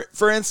it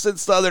for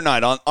instance, the other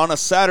night, on a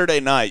Saturday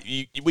night,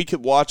 we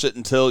could watch it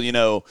until,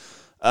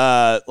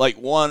 like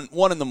 1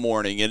 in the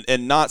morning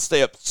and not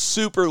stay up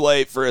super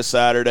late for a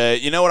Saturday.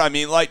 You know what I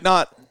mean? Like,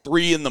 not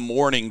 3 in the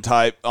morning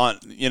type on,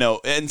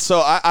 and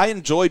so I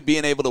enjoyed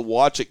being able to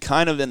watch it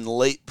kind of in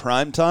late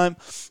prime time,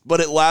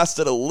 but it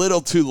lasted a little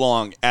too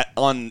long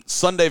on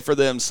Sunday for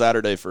them,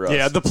 Saturday for us.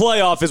 Yeah, the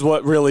playoff is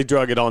what really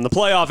drug it on. The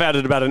playoff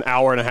added about an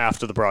hour and a half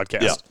to the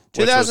broadcast. Yeah.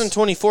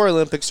 2024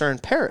 Olympics are in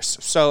Paris,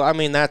 so I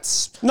mean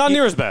that's not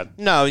near as bad.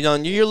 No,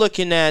 you're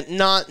looking at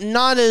not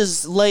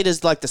as late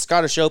as like the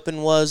Scottish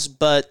Open was,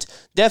 but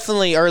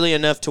definitely early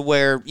enough to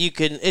where you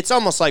can. It's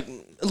almost like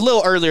a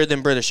little earlier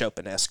than British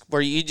Open-esque,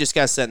 where you just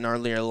got to set an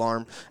earlier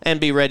alarm and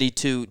be ready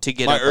to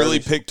get my up early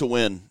pick to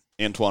win,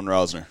 Antoine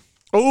Rosner.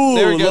 Ooh,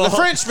 there we go. The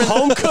Frenchman.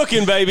 Home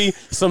cooking, baby.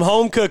 Some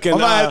home cooking. I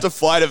might have to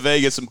fly to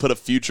Vegas and put a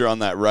future on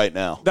that right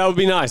now. That would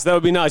be nice.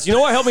 You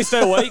know what helped me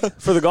stay awake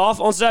for the golf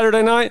on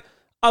Saturday night?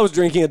 I was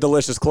drinking a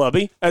delicious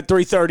Clubby at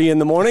 3:30 in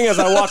the morning as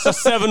I watched a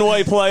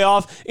 7-way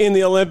playoff in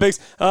the Olympics.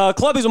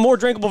 Clubby's a more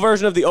drinkable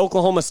version of the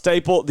Oklahoma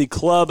staple, the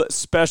Club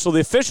Special, the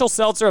official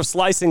seltzer of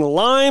slicing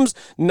limes,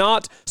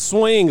 not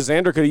swings.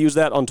 Xander could have used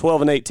that on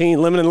 12 and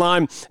 18. Lemon and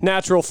lime,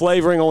 natural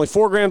flavoring, only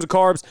 4 grams of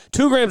carbs,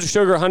 2 grams of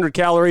sugar, 100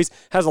 calories,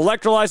 has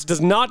electrolytes,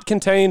 does not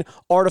contain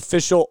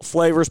artificial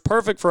flavors.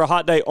 Perfect for a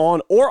hot day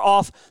on or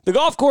off the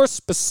golf course,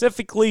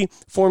 specifically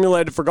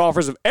formulated for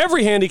golfers of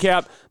every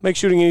handicap. Make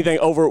shooting anything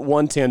over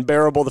 110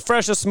 bearable. The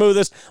freshest,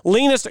 smoothest,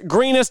 leanest,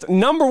 greenest,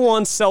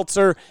 #1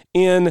 seltzer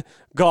in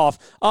golf.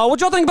 What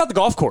y'all think about the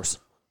golf course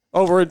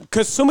over at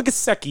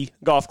Kasumigaseki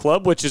Golf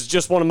Club, which is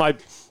just one of my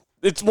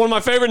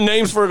favorite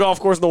names for a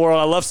golf course in the world.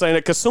 I love saying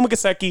it.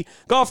 Kasumigaseki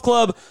Golf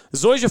Club,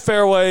 Zoysia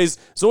fairways,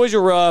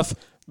 Zoysia rough,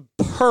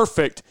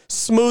 perfect,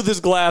 smooth as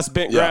glass,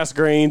 bent grass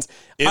greens.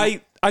 I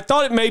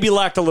thought it maybe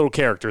lacked a little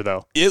character,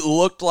 though. It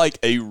looked like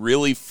a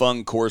really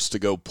fun course to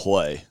go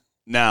play.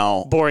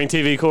 Now, boring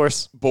TV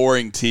course.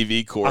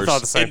 I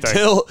thought the same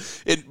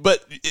thing.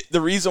 But the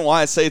reason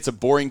why I say it's a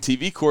boring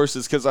TV course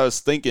is because I was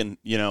thinking,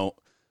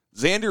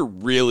 Xander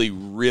really,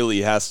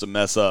 really has to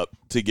mess up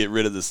to get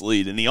rid of this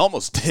lead, and he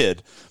almost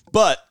did.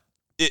 But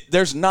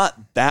there's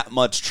not that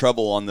much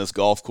trouble on this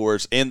golf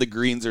course, and the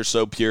greens are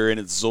so pure, and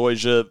it's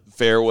Zoysia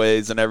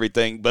fairways and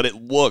everything, but it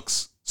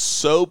looks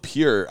so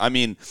pure. I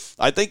mean,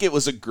 I think it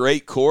was a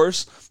great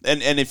course,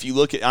 and if you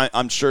look at,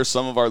 I'm sure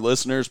some of our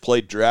listeners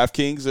played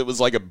DraftKings. It was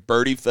like a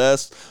birdie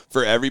fest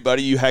for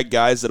everybody. You had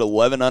guys at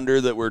 11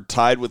 under that were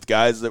tied with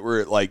guys that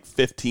were at like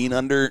 15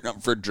 under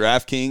for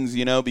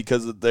DraftKings,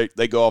 because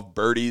they go off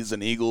birdies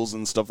and eagles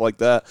and stuff like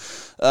that.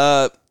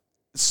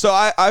 So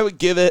I would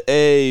give it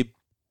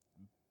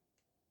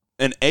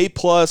an A+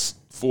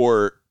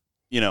 for,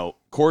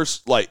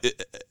 course,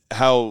 like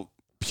how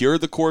pure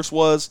the course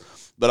was,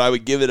 but I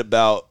would give it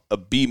about a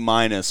B-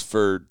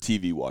 for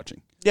TV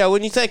watching. Yeah,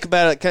 when you think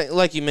about it,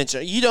 like you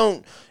mentioned,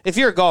 if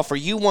you're a golfer,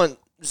 you want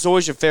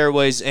Zoysia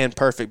fairways and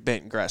perfect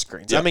bent grass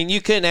greens. Yep. I mean,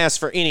 you couldn't ask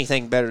for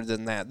anything better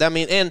than that. I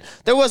mean, and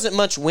there wasn't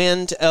much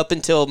wind up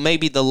until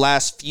maybe the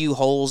last few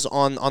holes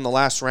on the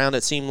last round,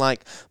 it seemed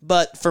like.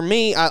 But for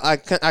me, I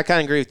kind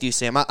of agree with you,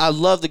 Sam. I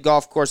love the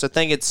golf course. I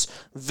think it's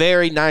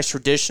very nice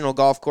traditional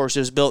golf course. It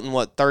was built in,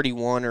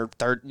 31 or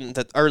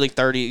the early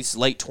 30s,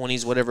 late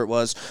 20s, whatever it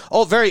was.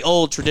 Oh, very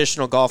old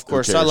traditional golf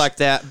course. So I like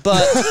that.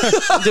 But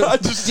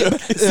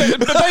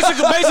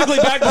basically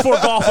back before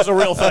golf was a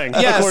real thing.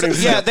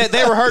 Yeah,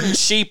 they were herding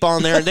sheep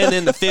on there, and then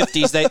in the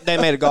 50s, they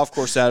made a golf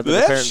course out of it. Do they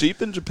have apparently.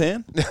 sheep in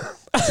Japan?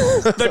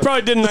 They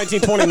probably did in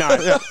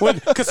 1929 when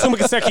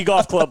Kasumigaseki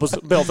Golf Club was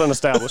built and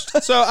established.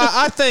 So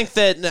I think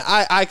that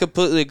I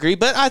completely agree,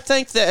 but I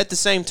think that at the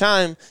same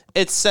time,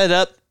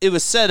 it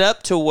was set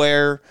up to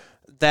where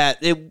that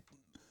it.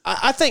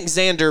 I think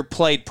Xander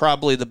played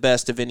probably the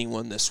best of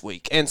anyone this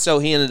week, and so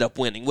he ended up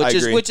winning,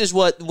 which is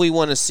what we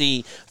want to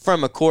see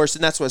from a course,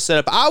 and that's what set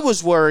up. I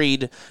was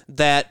worried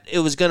that it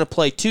was going to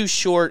play too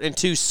short and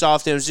too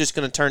soft, and it was just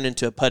going to turn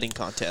into a putting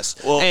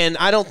contest. Well, and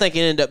I don't think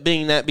it ended up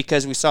being that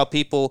because we saw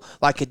people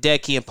like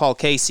Hideki and Paul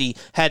Casey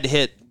had to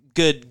hit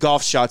good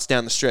golf shots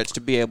down the stretch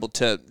to be able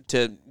to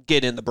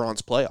get in the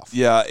bronze playoff.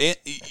 Yeah,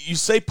 you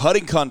say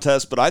putting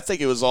contest, but I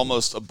think it was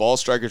almost a ball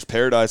striker's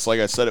paradise, like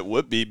I said it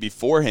would be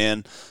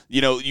beforehand.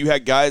 You know, you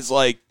had guys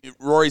like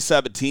Rory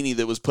Sabatini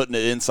that was putting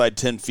it inside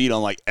 10 feet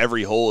on like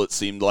every hole, it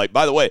seemed like.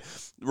 By the way,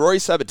 Rory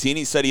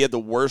Sabatini said he had the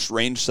worst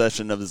range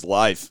session of his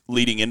life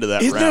leading into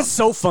that round. Isn't that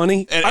so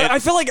funny? And I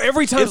feel like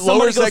every time it somebody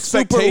lowers goes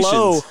super low,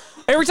 expectations.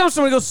 every time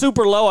somebody goes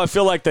super low, I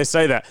feel like they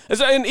say that.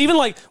 And even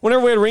like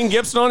whenever we had Reem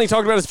Gibson on, he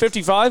talked about his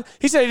 55.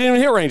 He said he didn't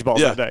even hit range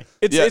balls that day.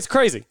 It's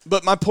crazy.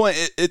 But my point,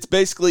 it's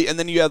basically, and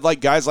then you had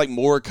like guys like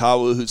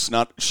Morikawa who's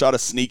shot a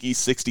sneaky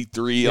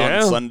 63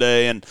 on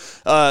Sunday, and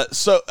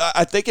so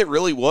I think it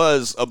really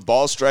was a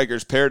ball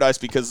striker's paradise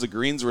because the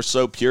greens were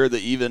so pure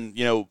that even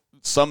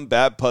some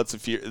bad putts,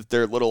 if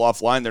they're a little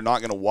offline, they're not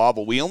going to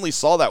wobble. We only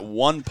saw that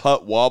one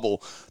putt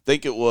wobble. I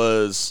think it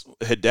was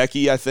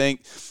Hideki,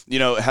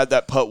 had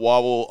that putt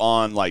wobble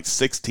on like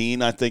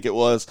 16, I think it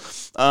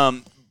was.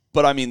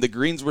 But, I mean, the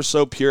greens were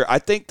so pure. I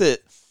think that,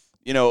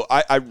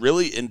 I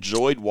really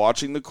enjoyed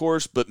watching the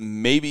course, but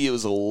maybe it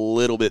was a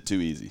little bit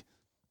too easy.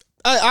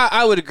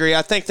 I would agree.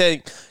 I think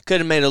they could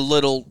have made it a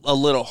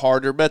little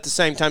harder, but at the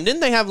same time, didn't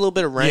they have a little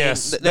bit of rain?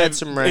 Yes, they had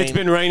some rain. It's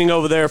been raining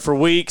over there for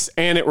weeks,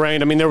 and it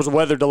rained. I mean, there was a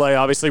weather delay.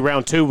 Obviously,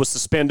 round 2 was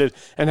suspended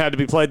and had to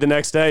be played the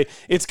next day.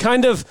 It's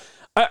kind of,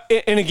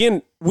 and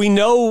again, we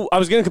know, I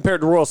was going to compare it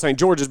to Royal St.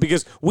 George's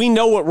because we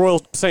know what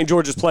Royal St.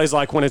 George's plays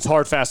like when it's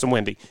hard, fast, and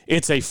windy.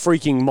 It's a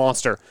freaking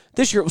monster.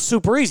 This year it was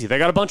super easy. They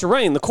got a bunch of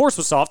rain. The course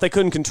was soft. They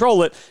couldn't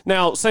control it.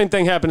 Now, same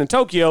thing happened in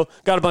Tokyo.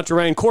 Got a bunch of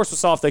rain. Course was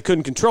soft. They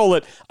couldn't control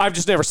it. I've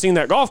just never seen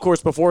that golf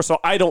course before, so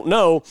I don't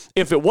know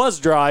if it was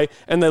dry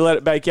and they let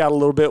it bake out a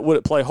little bit. Would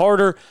it play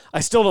harder? I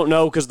still don't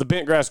know because the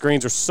bent grass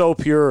greens are so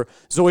pure.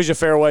 Zoysia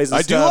fairways and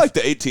I stuff. do like the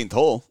 18th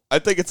hole. I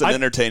think it's an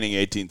entertaining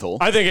 18th hole.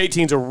 I think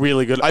 18's a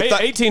really good.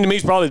 18 to me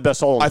is probably the best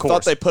hole on the course. I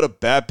thought they put a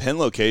bad pin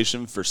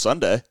location for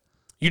Sunday.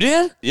 You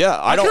did? Yeah,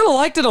 I kind of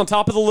liked it on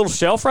top of the little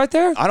shelf right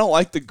there. I don't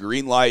like the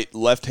green light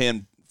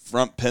left-hand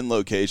front pin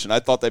location. I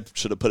thought they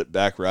should have put it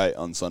back right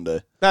on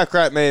Sunday. Back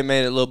right may have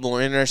made it a little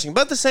more interesting,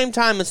 but at the same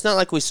time, it's not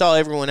like we saw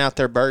everyone out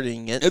there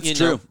birdieing it. It's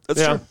true.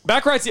 That's true.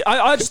 Back rights.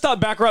 I just thought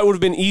back right would have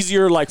been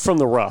easier, like from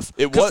the rough.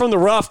 Because from the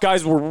rough,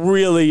 guys were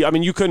really. I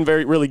mean, you couldn't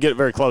really get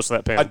very close to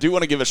that pin. I do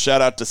want to give a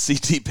shout out to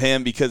CT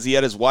Pan because he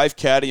had his wife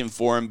caddying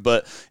for him,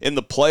 but in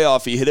the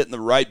playoff, he hit it in the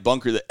right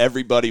bunker that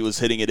everybody was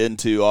hitting it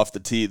into off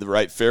the tee, the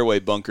right fairway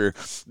bunker,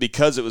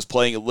 because it was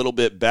playing a little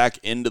bit back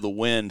into the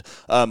wind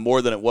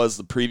more than it was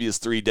the previous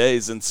 3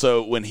 days. And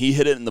so when he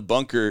hit it in the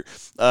bunker,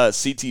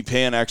 CT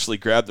Pan actually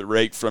grabbed the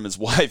rake from his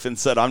wife and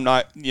said, I'm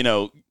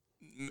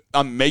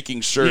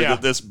making sure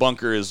that this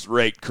bunker is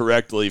raked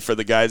correctly for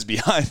the guys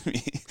behind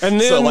me.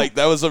 And then, so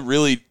that was a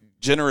really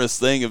generous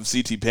thing of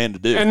CT Pan to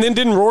do. And then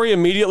didn't Rory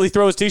immediately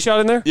throw his tee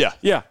shot in there?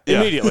 Yeah,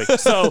 immediately.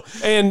 So,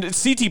 and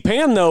CT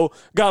Pan, though,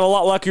 got a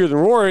lot luckier than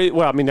Rory.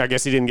 Well, I mean, I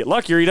guess he didn't get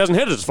luckier. He doesn't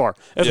hit it as far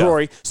as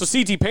Rory. So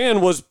CT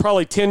Pan was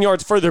probably 10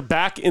 yards further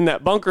back in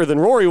that bunker than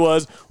Rory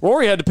was.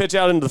 Rory had to pitch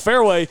out into the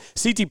fairway.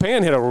 CT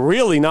Pan hit a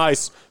really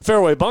nice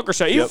fairway bunker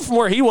shot. Even from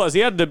where he was, he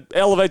had to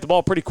elevate the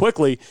ball pretty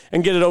quickly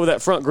and get it over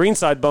that front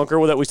greenside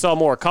bunker that we saw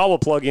Morikawa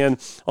plug in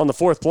on the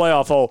 4th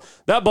playoff hole.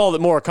 That ball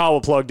that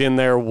Morikawa plugged in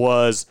there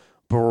was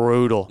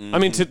brutal. I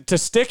mean, to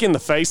stick in the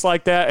face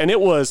like that, and it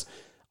was,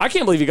 I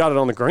can't believe he got it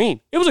on the green.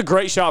 It was a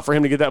great shot for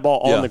him to get that ball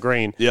on the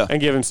green and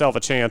give himself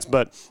a chance.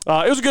 But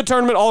it was a good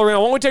tournament all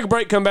around. Why don't we take a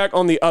break, come back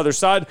on the other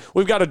side?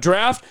 We've got a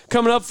draft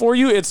coming up for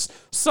you. It's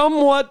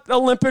somewhat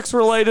Olympics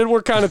related.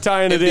 We're kind of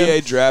tying it in.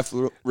 NBA draft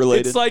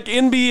related. It's like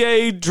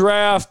NBA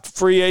draft,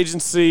 free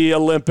agency,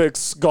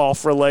 Olympics,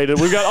 golf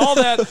related. We've got all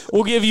that.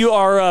 We'll give you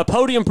our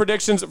podium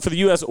predictions for the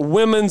U.S.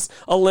 Women's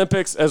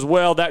Olympics as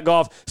well. That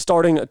golf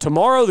starting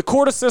tomorrow. The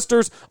Korda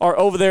sisters are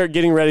over there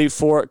getting ready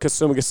for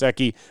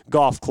Kasumigaseki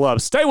Golf Club.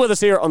 Stay Stay with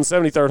us here on the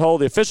 73rd Hole,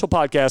 the official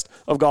podcast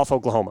of Golf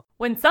Oklahoma.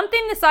 When something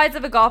the size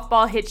of a golf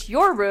ball hits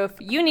your roof,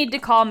 you need to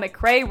call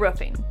McRae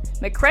Roofing.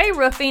 McRae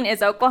Roofing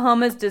is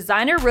Oklahoma's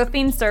designer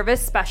roofing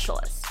service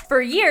specialist.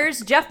 For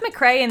years, Jeff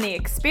McRae and the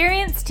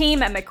experienced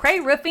team at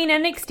McRae Roofing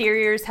and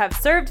Exteriors have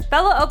served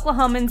fellow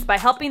Oklahomans by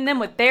helping them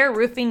with their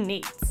roofing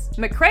needs.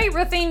 McRae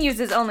Roofing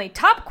uses only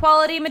top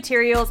quality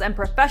materials and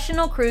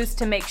professional crews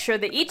to make sure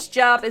that each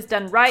job is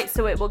done right,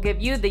 so it will give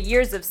you the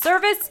years of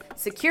service,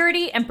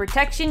 security, and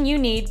protection you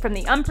need from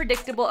the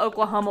unpredictable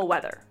Oklahoma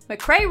weather.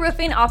 McRae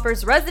Roofing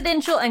offers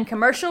residential and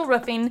commercial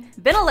roofing,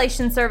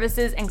 ventilation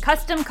services, and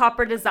custom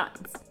copper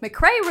designs.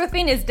 McRae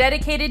Roofing is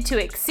dedicated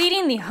to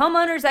exceeding the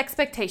homeowner's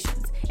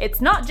expectations. It's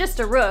not just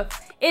a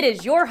roof, it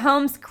is your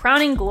home's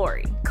crowning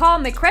glory. Call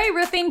McRae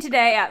Roofing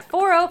today at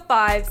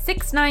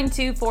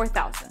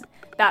 405-692-4000.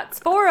 That's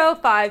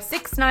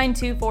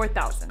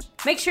 405-692-4000.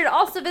 Make sure to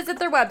also visit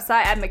their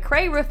website at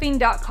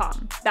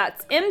mcrayroofing.com.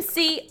 That's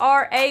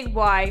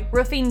MCRAY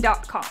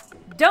roofing.com.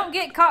 Don't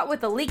get caught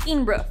with a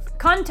leaking roof.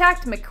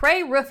 Contact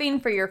McRae Roofing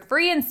for your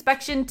free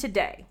inspection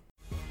today.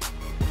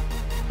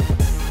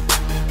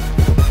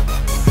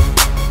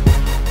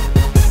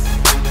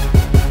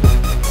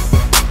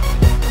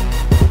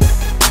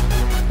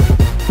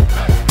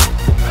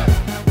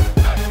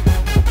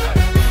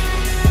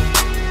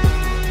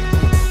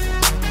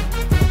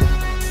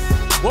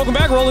 Welcome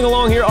back. Rolling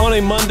along here on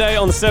a Monday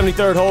on the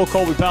 73rd Hole.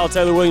 Colby Powell,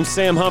 Taylor Williams,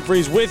 Sam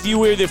Humphreys with you.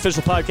 We're the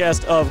official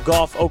podcast of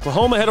Golf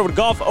Oklahoma. Head over to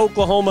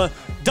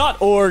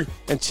golfoklahoma.org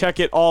and check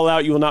it all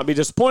out. You will not be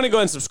disappointed. Go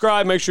ahead and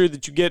subscribe. Make sure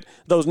that you get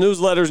those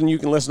newsletters, and you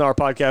can listen to our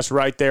podcast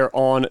right there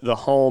on the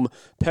home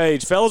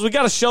page. Fellas, we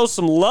got to show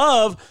some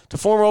love to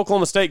former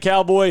Oklahoma State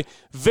Cowboy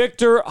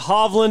Viktor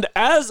Hovland.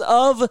 As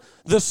of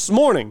this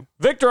morning,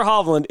 Viktor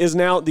Hovland is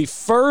now the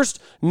first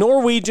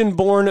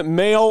Norwegian-born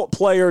male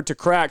player to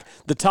crack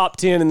the top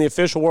 10 in the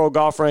official world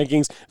golf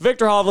rankings.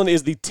 Viktor Hovland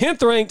is the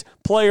 10th-ranked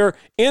player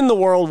in the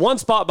world, one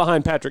spot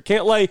behind Patrick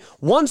Cantlay,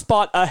 one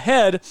spot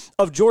ahead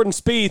of Jordan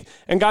Spieth,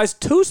 and guys,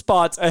 2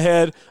 spots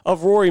ahead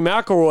of Rory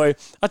McIlroy.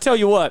 I tell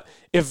you what,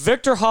 if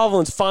Viktor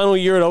Hovland's final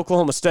year at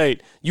Oklahoma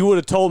State, you would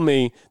have told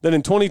me that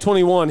in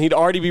 2021 he'd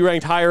already be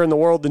ranked higher in the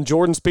world than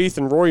Jordan Spieth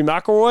and Rory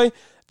McIlroy,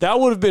 that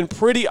would have been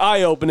pretty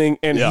eye-opening,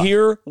 and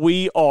here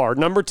we are.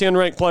 Number 10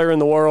 ranked player in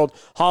the world.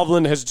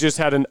 Hovland has just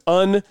had an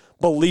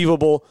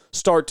unbelievable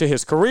start to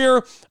his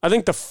career. I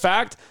think the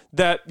fact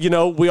that,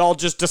 we all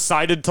just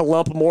decided to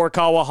lump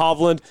Morikawa,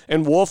 Hovland,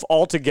 and Wolff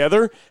all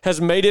together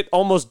has made it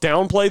almost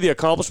downplay the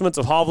accomplishments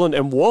of Hovland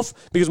and Wolff,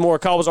 because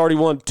Morikawa's already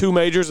won 2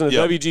 majors in the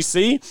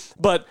WGC,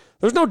 but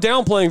there's no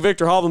downplaying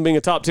Viktor Hovland being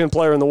a top 10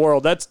 player in the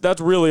world. That's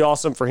really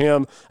awesome for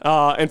him.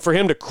 And for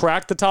him to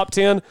crack the top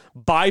 10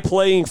 by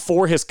playing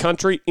for his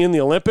country in the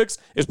Olympics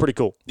is pretty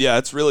cool. Yeah,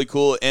 it's really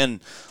cool.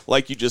 And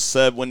like you just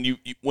said, when you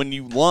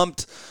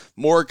lumped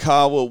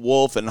Morikawa,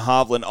 Wolff, and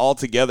Hovland all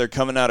together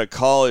coming out of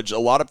college, a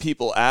lot of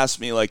people ask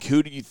me, like,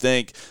 who do you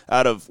think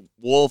out of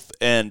Wolff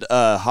and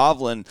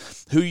Hovland,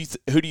 who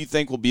do you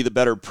think will be the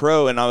better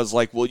pro? And I was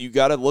like, well, you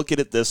got to look at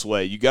it this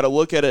way. You got to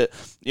look at it,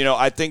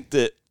 I think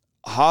that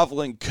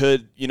Hovland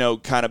could,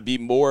 kind of be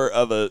more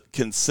of a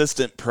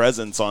consistent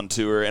presence on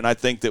tour, and I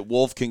think that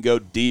Wolff can go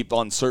deep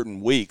on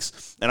certain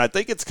weeks. And I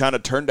think it's kind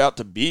of turned out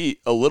to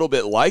be a little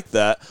bit like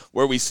that,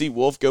 where we see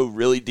Wolff go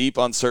really deep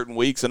on certain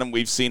weeks, and then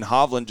we've seen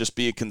Hovland just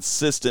be a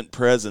consistent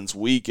presence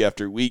week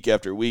after week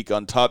after week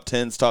on top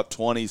 10s, top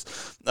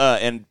 20s.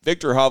 And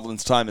Viktor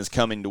Hovland's time is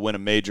coming to win a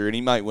major, and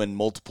he might win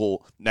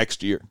multiple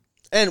next year.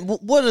 And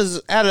what is,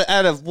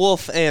 out of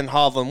Wolff and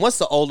Hovland, what's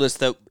the oldest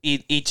that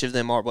each of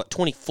them are? What,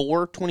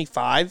 24,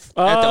 25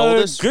 at the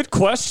oldest? Good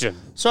question.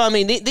 So, I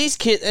mean, these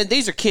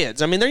are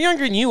kids. I mean, they're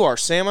younger than you are,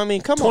 Sam. I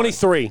mean, come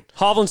 23. on. 23.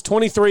 Hovland's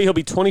 23. He'll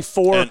be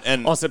 24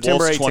 and on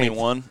September 18th.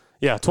 21.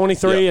 Yeah,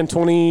 23 and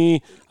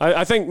 20.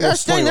 I think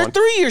that's 21. They're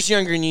 3 years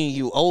younger than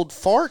you old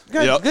fart.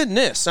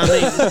 Goodness. I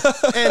mean,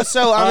 and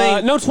so,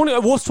 I mean. No,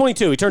 Wolff's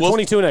 22. He turned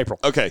 22 in April.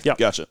 Okay,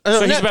 gotcha.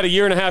 So he's about a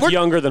year and a half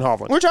younger than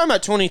Hovland. We're talking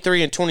about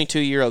 23 and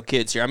 22-year-old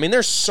kids here. I mean,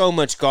 there's so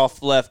much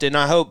golf left, and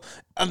I hope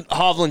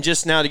Hovland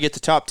just now to get the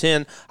top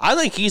 10. I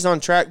think he's on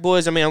track,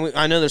 boys. I mean,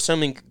 I know there's so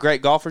many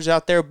great golfers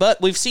out there,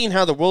 but we've seen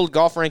how the world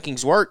golf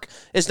rankings work.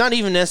 It's not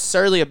even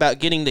necessarily about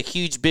getting the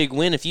huge big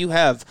win. If you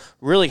have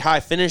really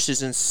high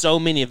finishes in so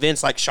many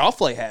events like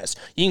Schauffele has,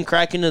 you can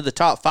crack into the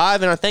top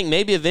 5, and I think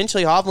maybe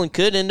eventually Hovland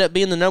could end up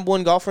being the number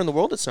 1 golfer in the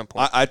world at some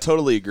point. I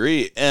totally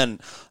agree.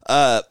 And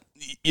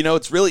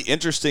it's really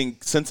interesting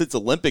since it's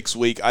Olympics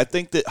week. I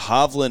think that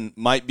Hovland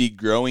might be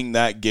growing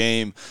that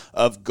game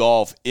of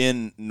golf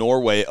in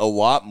Norway a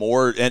lot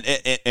more,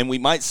 and we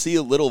might see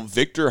a little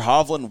Viktor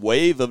Hovland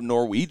wave of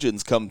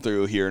Norwegians come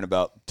through here in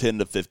about 10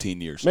 to 15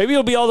 years. Maybe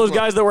it'll be all those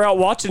guys that were out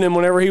watching him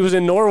whenever he was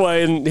in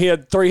Norway, and he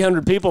had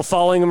 300 people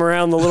following him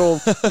around the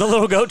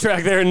little goat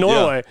track there in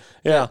Norway.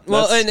 Yeah.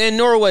 Well, and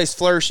Norway's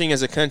flourishing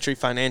as a country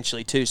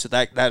financially too, so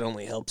that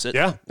only helps it.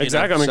 Yeah,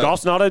 exactly. I mean,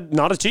 golf's not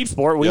a cheap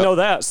sport. We know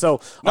that.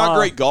 So not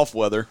great golf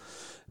weather.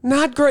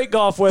 Not great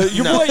golf weather.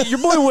 Your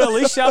boy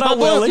Willie. Shout out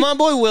Willie. My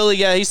boy Willie.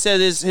 Yeah, he said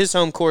his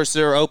home course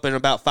are open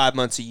about 5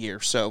 months a year.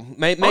 So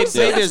maybe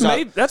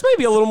that's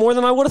maybe a little more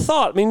than I would have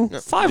thought. I mean,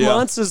 5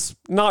 months is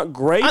not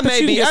great. I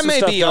may be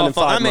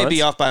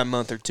off by a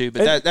month or two,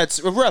 but that's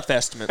a rough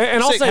estimate.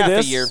 And I'll say half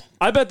this: a year.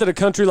 I bet that a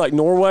country like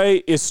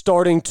Norway is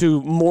starting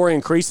to more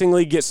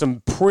increasingly get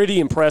some pretty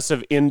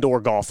impressive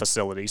indoor golf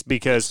facilities,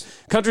 because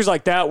countries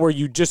like that where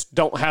you just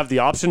don't have the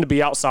option to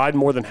be outside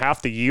more than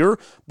half the year,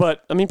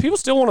 but I mean, people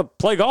still want to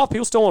play golf,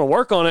 people still want to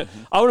work on it.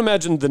 I would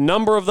imagine the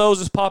number of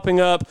those is popping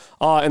up,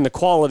 and the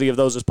quality of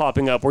those is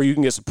popping up, where you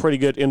can get some pretty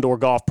good indoor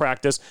golf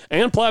practice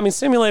and play. I mean,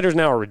 simulators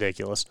now are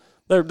ridiculous.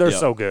 They're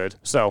so good.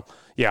 So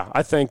yeah,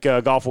 I think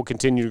golf will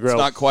continue to grow. It's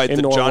not quite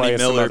the Norway Johnny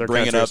and some Miller other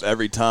bringing countries. up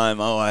every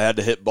time, I had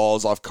to hit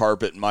balls off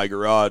carpet in my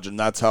garage, and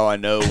that's how I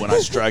know when I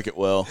strike it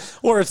well.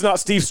 Or it's not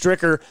Steve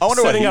Stricker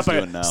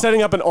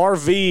setting up an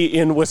RV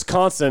in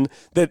Wisconsin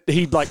that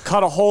he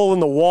cut a hole in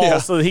the wall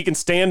so that he can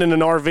stand in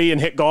an RV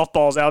and hit golf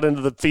balls out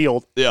into the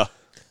field. Yeah.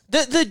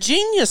 The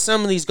genius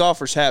some of these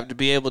golfers have to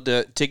be able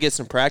to get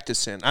some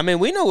practice in. I mean,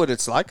 we know what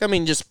it's like. I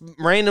mean, just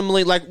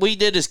randomly, like we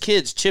did as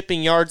kids,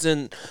 chipping balls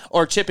in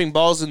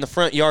the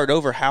front yard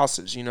over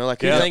houses. Who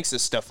thinks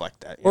of stuff like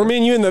that? Or me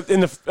and you in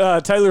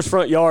the Taylor's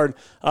front yard.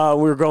 We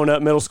were growing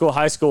up, middle school,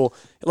 high school.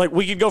 Like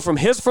we could go from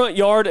his front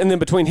yard, and then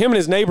between him and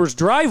his neighbor's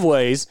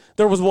driveways,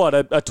 there was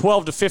a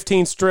 12 to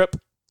 15 strip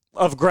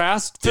of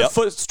grass,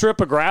 foot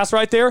strip of grass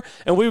right there,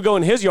 and we would go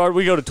in his yard,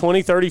 we go to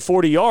 20, 30,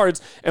 40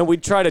 yards, and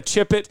we'd try to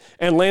chip it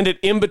and land it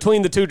in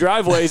between the two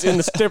driveways in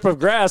the strip of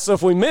grass, so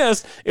if we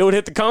missed, it would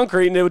hit the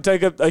concrete and it would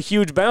take a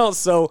huge bounce.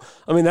 So,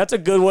 I mean, that's a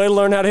good way to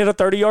learn how to hit a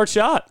 30-yard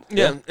shot.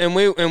 Yeah, and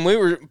we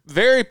were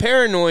very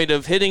paranoid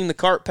of hitting the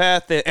cart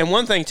path, and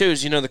one thing, too,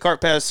 is,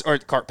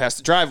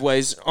 the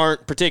driveways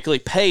aren't particularly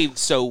paved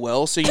so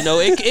well, so,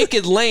 it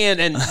could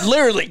land and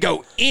literally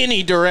go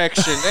any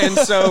direction, and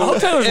so... I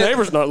hope Taylor's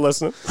neighbor's not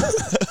listening.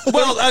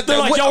 Well, they're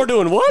like, y'all were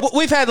doing what?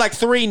 We've had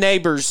 3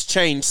 neighbors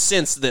change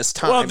since this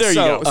time. Well, there you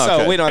go. So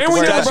Okay. we don't have And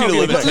to we worry never about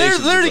broke it.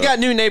 anything. Literally got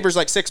new neighbors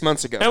 6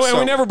 months ago. And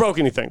we never broke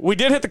anything. We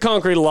did hit the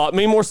concrete a lot,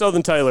 me more so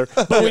than Taylor,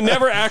 but we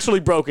never actually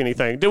broke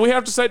anything. Did we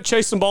have to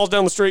chase some balls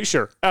down the street?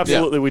 Sure.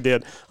 Absolutely we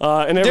did.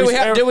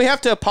 Did we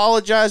have to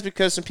apologize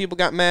because some people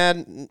got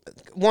mad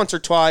once or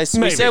twice?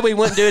 Maybe. We said we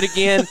wouldn't do it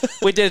again.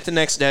 We did it the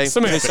next day.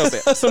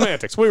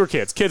 Semantics. We were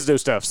kids. Kids do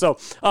stuff. So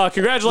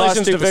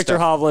congratulations to Victor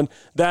stuff. Hovland.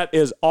 That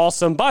is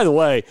awesome. By the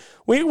way,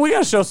 we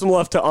got to show some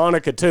love to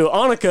Annika, too.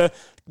 Annika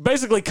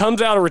basically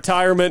comes out of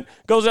retirement,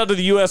 goes out to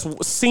the U.S.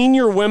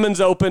 Senior Women's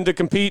Open to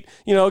compete,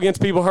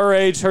 against people her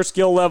age, her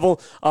skill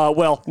level.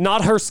 Well,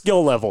 not her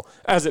skill level,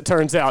 as it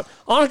turns out.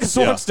 Annika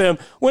Swartzstem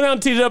went out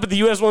and teed it up at the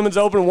U.S. Women's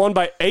Open and won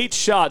by 8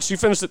 shots. She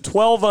finished at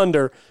 12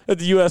 under at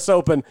the U.S.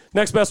 Open.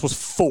 Next best was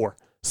 4.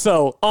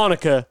 So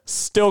Annika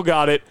still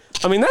got it.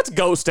 I mean, that's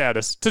GOAT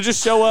status. To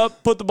just show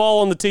up, put the ball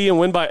on the tee, and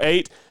win by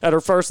 8 at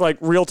her first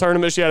real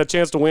tournament she had a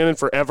chance to win in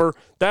forever.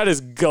 That is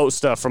GOAT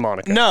stuff from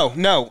Annika.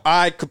 No,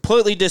 I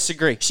completely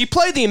disagree. She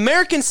played the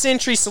American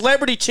Century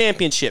Celebrity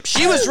Championship.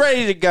 She was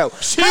ready to go.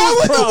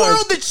 How in the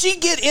world did she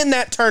get in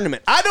that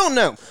tournament? I don't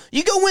know.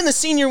 You go win the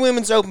Senior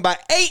Women's Open by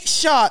 8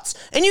 shots,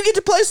 and you get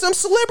to play some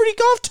celebrity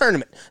golf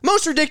tournament.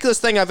 Most ridiculous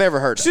thing I've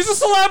ever heard of. She's a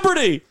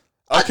celebrity.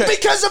 Okay.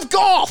 Because of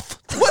golf.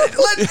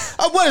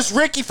 What is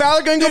Ricky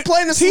Fowler going to go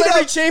play in the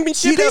Celebrity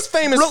Championship? He's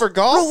famous for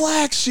golf.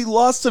 Relax. She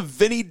lost to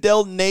Vinny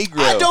Del Negro.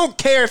 I don't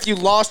care if you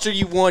lost or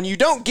you won. You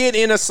don't get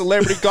in a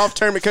celebrity golf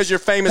tournament because you're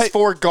famous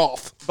for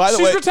golf. By the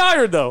She's way,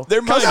 retired, though. She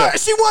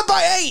won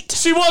by 8.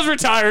 She was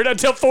retired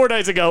until 4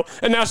 days ago,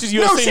 and now she's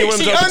U.S. Senior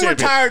Women's Open champion.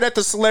 She unretired at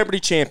the Celebrity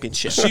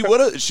Championship.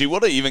 She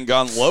would have even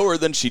gone lower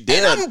than she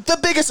did. And I'm the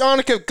biggest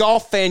Annika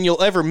golf fan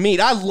you'll ever meet.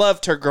 I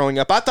loved her growing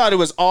up. I thought it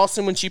was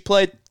awesome when she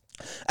played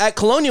at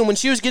Colonial when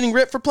she was getting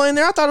ripped for playing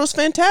there. I thought it was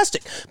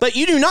fantastic. But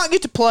you do not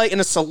get to play in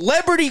a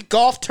celebrity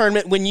golf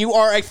tournament when you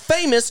are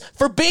famous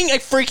for being a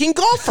freaking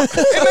golfer.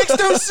 It makes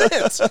no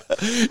sense.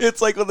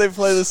 It's like when they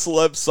play the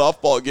celeb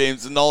softball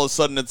games and all of a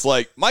sudden it's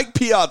like Mike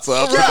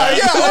Piazza.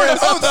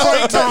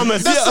 Frank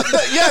Thomas.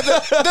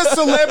 The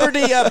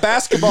celebrity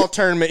basketball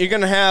tournament. You're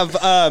going to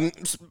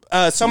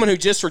have someone who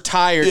just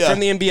retired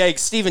from the NBA,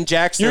 Steven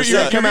Jackson.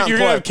 You're going to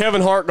have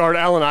Kevin Hart guard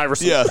Allen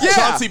Iverson. Yeah.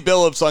 Chauncey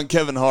Billups on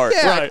Kevin Hart.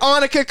 Yeah, right.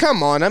 Annika, come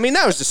on. I mean,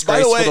 that was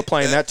disgraceful to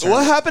play in that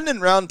tournament. What happened in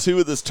round 2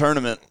 of this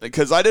tournament?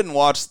 Because I didn't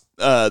watch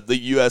the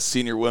U.S.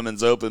 Senior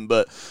Women's Open,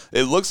 but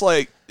it looks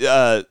like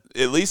at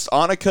least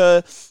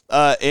Annika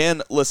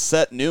and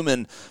Lisette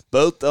Newman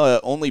both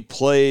only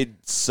played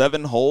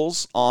 7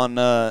 holes on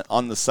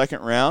the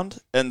second round,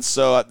 and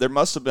so there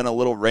must have been a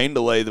little rain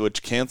delay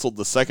which canceled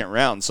the second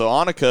round. So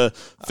Annika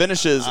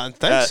finishes. I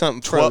think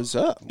something froze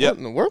up. Yep, What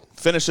in the world?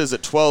 Finishes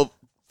at 12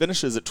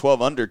 finishes at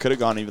 12 under. Could have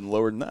gone even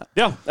lower than that.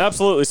 Yeah,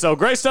 absolutely. So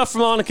great stuff from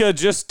Annika.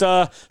 Just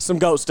some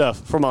GOAT stuff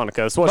from Annika.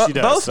 That's what she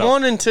does. Both so.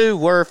 1 and 2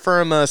 were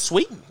from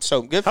Sweden.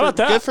 So good for, How about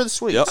that? good for the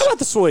Swedes. Yep. How about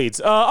the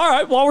Swedes? All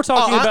right, while we're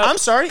talking about I'm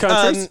sorry.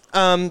 countries.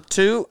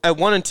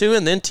 1 and 2,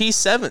 and then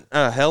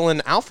T7.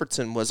 Helen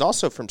Alfredson was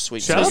also from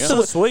Sweden. Shout out to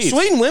the Swedes.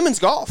 Sweden women's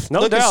golf.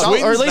 No Looking doubt.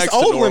 solid, or at Sweden's least next to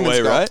old Norway,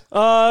 women's golf.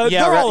 right?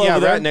 They're all over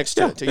there. right next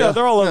to it. Yeah,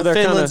 they're all over there.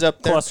 Finland's kinda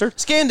up there. clustered.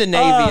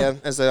 Scandinavia,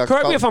 as they like to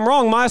Correct call me it. if I'm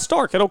wrong. Maya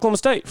Stark at Oklahoma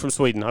State from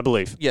Sweden, I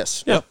believe.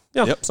 Yes. Yeah.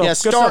 Yeah. Yep. So, Yeah, good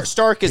stuff.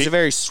 Stark is a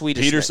very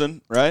Swedish name.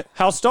 Peterson, right?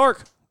 Hal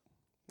Stark.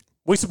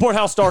 We support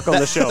Hal Stark on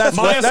this show. that's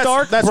Maya West-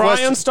 Stark, that's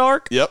Brian West-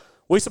 Stark. Yep.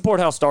 We support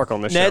Hal Stark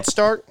on this Ned show.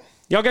 Stark.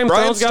 Y'all Game of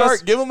Brian Thrones guys?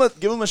 Stark,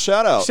 give him a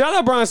shout out. Shout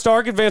out Brian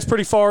Stark. Advanced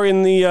pretty far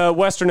in the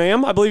Western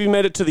Am. I believe he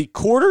made it to the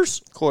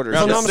quarters. Quarters. If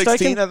I'm Round not of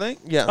mistaken. 16, I think.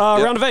 Yeah.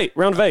 Round of 8.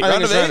 Round of 8. I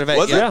think it's round of 8.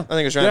 Was it? Yeah. I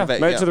think it's round of 8.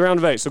 Made it to the round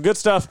of 8. So good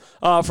stuff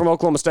from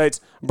Oklahoma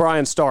State's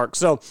Brian Stark.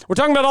 So we're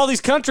talking about all these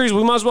countries.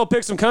 We might as well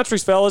pick some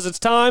countries, fellas. It's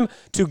time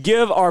to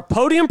give our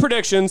podium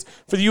predictions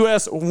for the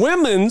U.S.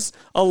 Women's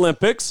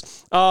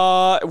Olympics.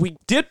 We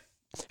did.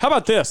 How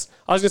about this?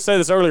 I was going to say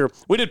this earlier.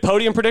 We did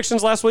podium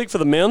predictions last week for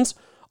the men's.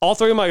 All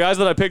 3 of my guys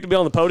that I picked to be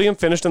on the podium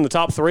finished in the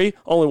top 3.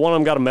 Only one of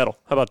them got a medal.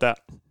 How about that?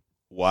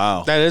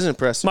 Wow. That is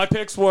impressive. My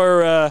picks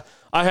were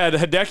I had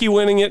Hideki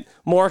winning it,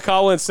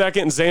 Morikawa in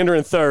second, and Xander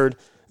in third.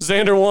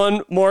 Xander won,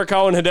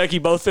 Morikawa and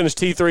Hideki both finished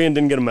T3 and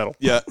didn't get a medal.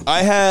 Yeah.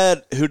 I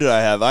had, who did I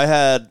have? I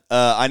had,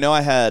 I know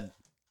I had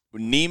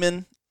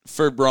Neiman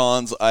for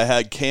bronze. I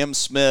had Cam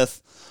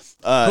Smith.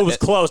 Who was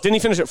close. Didn't he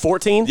finish at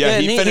 14? Yeah,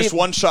 and he finished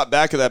one shot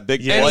back of that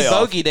big And he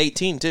playoff. bogeyed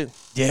 18, too.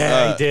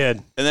 Yeah, he did.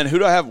 And then who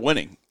do I have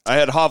winning? I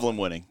had Hovland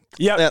winning.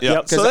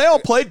 Yep. So they all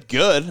played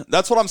good.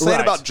 That's what I'm saying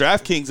Right. about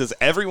DraftKings is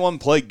everyone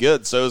played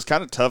good. So it was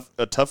kind of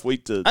a tough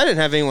week to. I didn't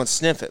have anyone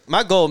sniff it.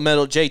 My gold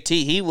medal,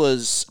 JT, he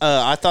was,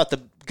 I thought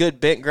the good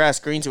bent grass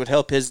greens would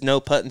help his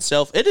no-putting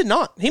self. It did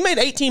not. He made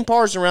 18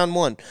 pars in round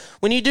 1.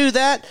 When you do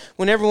that,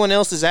 when everyone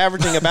else is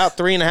averaging about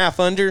 3.5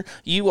 under,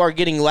 you are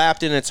getting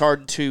lapped, and it's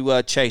hard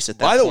to chase at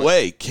that By point. the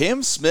way,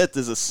 Cam Smith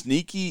is a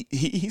sneaky.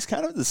 He's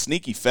kind of the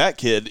sneaky fat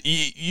kid.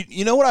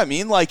 You know what I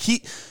mean? Like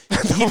he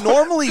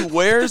normally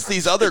wears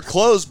these other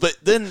clothes, but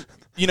then.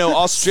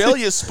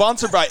 Australia is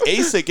sponsored by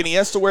ASIC, and he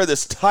has to wear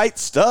this tight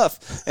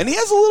stuff. And he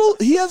has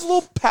a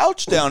little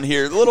pouch down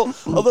here, a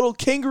little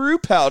kangaroo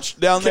pouch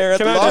down there at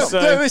the can I bottom.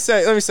 just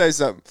say- Let me say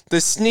something.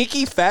 The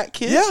sneaky fat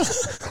kid?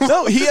 Yeah,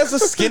 no, he has a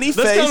skinny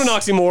That's face. kind of an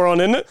oxymoron,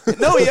 isn't it?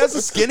 No, he has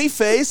a skinny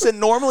face, and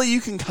normally you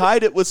can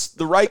hide it with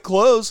the right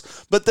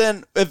clothes, but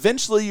then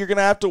eventually you're going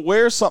to have to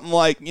wear something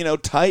like,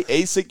 tight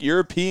ASIC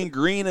European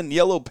green and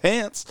yellow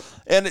pants,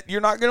 and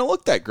you're not going to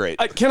look that great.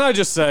 Can I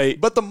just say,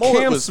 But the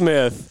mullet Cam was-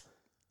 Smith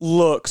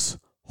looks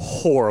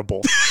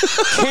horrible.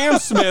 Cam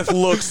Smith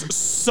looks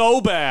so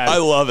bad. I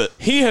love it.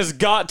 He has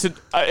got to.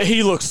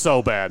 He looks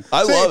so bad.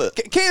 I love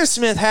it. Cam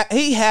Smith,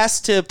 he has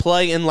to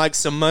play in like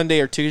some Monday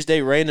or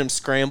Tuesday random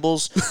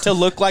scrambles to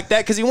look like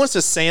that because he wants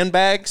to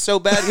sandbag so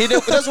bad. He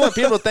doesn't want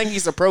people to think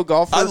he's a pro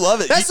golfer. I love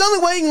it. That's the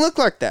only way he can look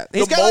like that.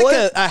 He's The got like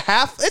mullet? a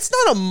half. It's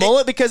not a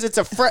mullet because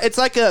it's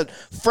like a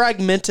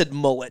fragmented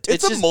mullet.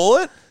 It's a just,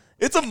 mullet.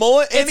 It's a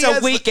mullet. And It's he a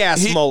has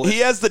weak-ass mullet. He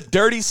has the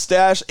dirty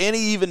stash, and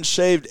he even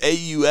shaved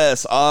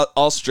AUS,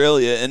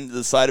 Australia, into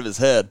the side of his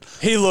head.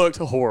 He looked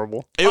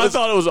horrible. I was-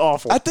 thought it was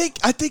awful. I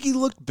think he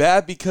looked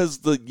bad because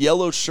the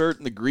yellow shirt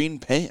and the green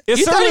pants. It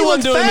You thought certainly he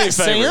wasn't looked doing fat, me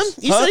Sam? favors.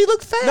 You said he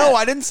looked fat. No,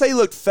 I didn't say he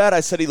looked fat.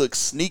 I said he looked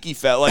sneaky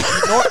fat. Like,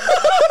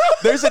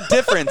 there's a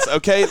difference,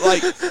 okay?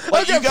 Like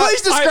Okay, you got,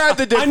 please describe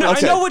the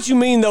difference. I know what you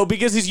mean though,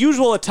 because his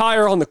usual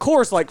attire on the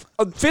course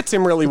fits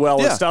him really well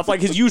Yeah. and stuff,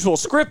 like his usual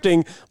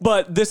scripting.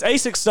 But this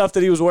ASIC stuff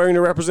that he was wearing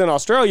to represent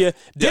Australia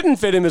didn't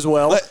fit him as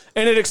well,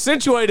 and it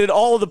accentuated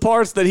all of the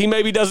parts that he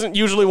maybe doesn't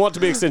usually want to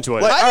be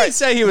accentuated. I didn't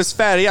say he was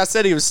fatty. I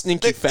said he was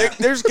sneaky fat.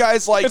 There's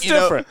guys like It's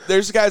different.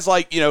 There's guys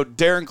like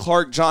Darren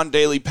Clark, John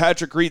Daly,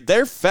 Patrick Reed.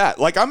 They're fat.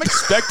 Like I'm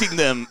expecting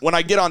them when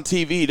I get on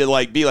TV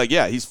to be like,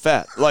 yeah, he's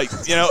fat.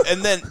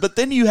 But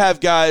then you have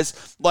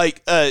guys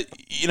like a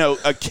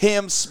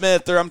Cam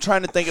Smith, or I'm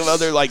trying to think of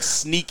other like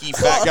sneaky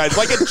fat guys,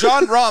 like a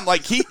John Rahm.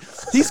 Like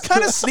he's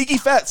kind of sneaky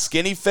fat,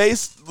 skinny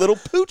face, little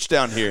pooch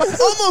down here.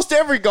 Almost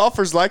every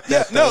golfer's like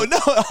that. No,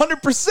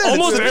 100%.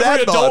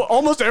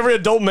 Almost every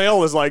adult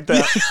male is like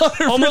that.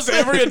 Almost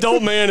every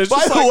adult man is By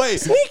just the like way,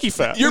 sneaky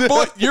fat. Your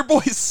boy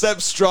Seb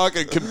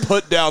Straka can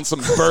put down some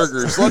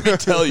burgers. Let me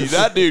tell you,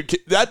 that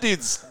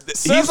dude's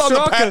he's on the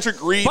Straka-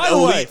 Patrick Reed By the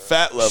elite way,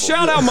 fat level.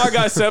 Shout out my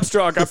guy Seb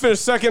Straka. I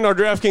finished second in our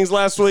DraftKings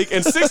last week,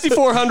 and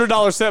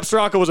 $6,400 Seb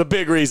Straka was a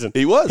big reason.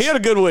 He was. He had a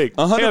good week.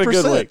 100%. He had a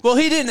good week. Well,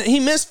 he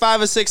missed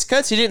 5 or 6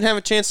 cuts. He didn't have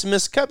a chance to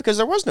miss a cut because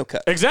there was no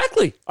cut.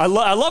 Exactly. I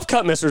love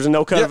cut missers and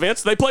no cut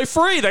events. They play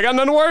free. They got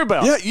nothing to worry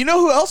about. Yeah, you know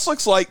who else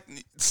looks like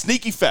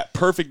sneaky fat?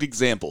 Perfect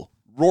example.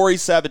 Rory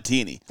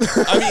Sabatini.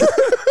 I mean,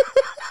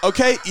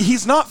 okay,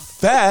 he's not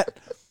fat,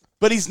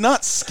 but he's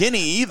not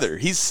skinny either.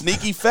 He's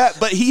sneaky fat,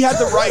 but he had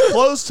the right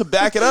clothes to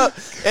back it up.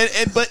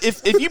 But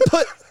if you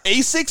put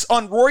Asics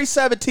on Rory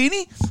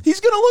Sabatini, he's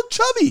gonna look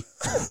chubby.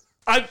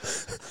 I'm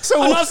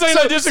not saying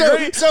I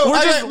disagree.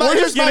 We're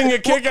just getting a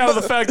kick out of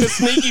the fact that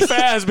sneaky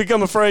fat has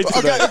become a phrase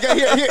today.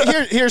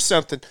 Okay. Here's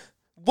something.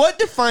 What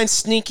defines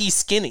sneaky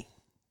skinny?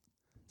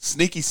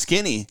 Sneaky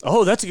skinny.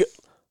 Oh, that's a good.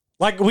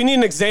 Like, we need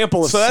an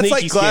example of So that's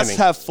sneaky like glass skinny.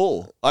 half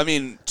full. I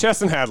mean,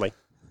 Cheston Hadley.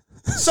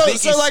 So like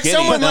skinny.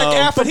 someone like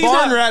Alpha But he's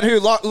not- Barnrat who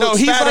looks no,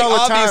 he's fat like all the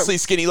time. obviously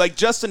skinny. Like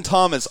Justin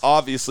Thomas,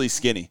 obviously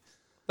skinny.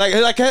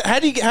 Like how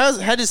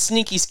does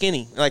sneaky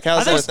skinny? Like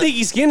how's I think that?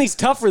 sneaky skinny's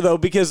tougher, though,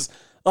 because,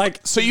 like,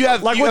 So you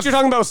have like you what have, you're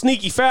talking about with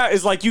sneaky fat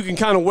is like you can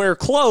kind of wear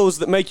clothes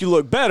that make you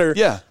look better.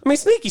 Yeah. I mean,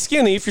 sneaky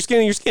skinny, if you're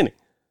skinny, you're skinny.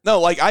 No,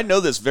 like I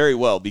know this very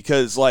well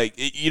because, like,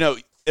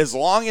 as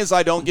long as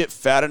I don't get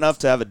fat enough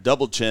to have a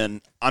double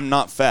chin, I'm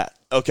not fat.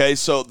 Okay,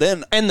 so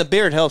then And the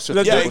beard helps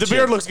with The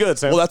beard looks good,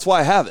 Sam. well, that's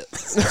why I have it.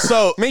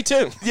 So Me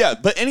too. yeah,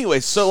 but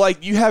anyway, so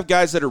like you have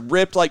guys that are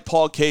ripped like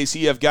Paul Casey,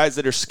 you have guys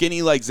that are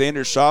skinny like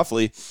Xander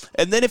Schauffele,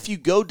 and then if you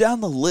go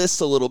down the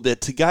list a little bit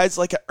to guys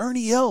like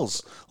Ernie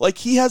Els, like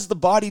he has the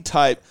body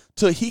type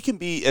so he can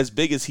be as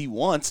big as he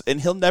wants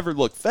and he'll never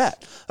look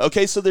fat.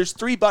 Okay, so there's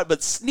three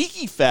but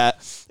sneaky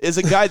fat is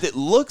a guy that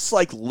looks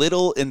like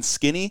little and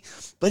skinny,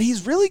 but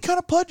he's really kind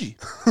of pudgy.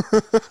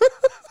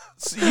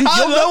 So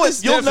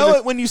you'll know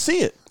it when you see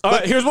it. All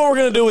right, here's what we're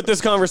going to do with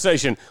this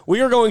conversation. We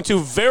are going to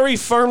very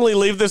firmly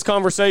leave this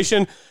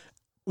conversation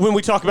when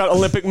we talk about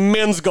Olympic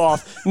men's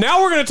golf.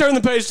 Now we're going to turn the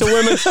page to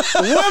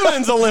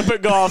women's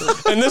Olympic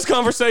golf, and this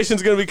conversation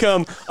is going to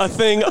become a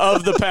thing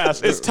of the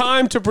past. It's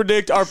time to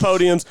predict our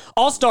podiums.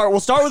 We'll start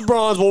with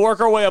bronze. We'll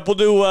work our way up. We'll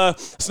do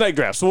snake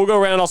draft. So we'll go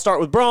around. I'll start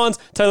with bronze.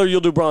 Taylor,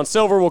 you'll do bronze,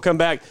 silver. We'll come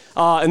back,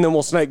 and then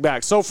we'll snake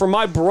back. So for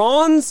my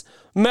bronze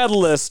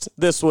medalist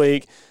this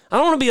week, I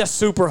don't want to be a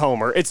super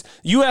homer. It's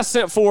U.S.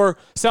 sent 4,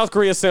 South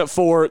Korea sent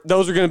 4.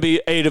 Those are going to be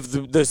 8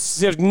 of the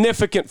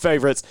significant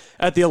favorites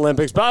at the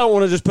Olympics. But I don't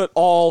want to just put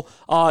all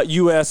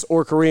U.S.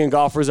 or Korean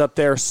golfers up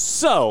there.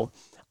 So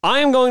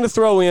I am going to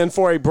throw in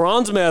for a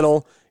bronze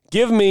medal.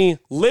 Give me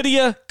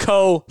Lydia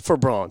Ko for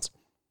bronze.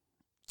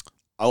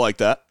 I like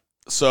that.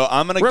 So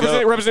I'm going to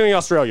go. Representing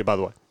Australia, by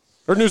the way.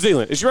 Or New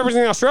Zealand. Is she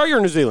representing Australia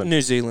or New Zealand?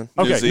 New Zealand.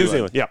 Okay, New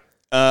Zealand. Yeah.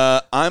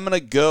 I'm going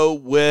to go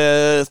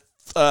with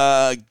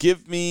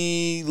give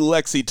me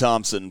Lexi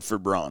Thompson for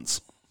bronze.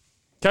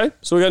 Okay,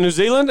 so we got New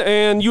Zealand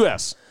and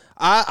U.S.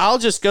 I'll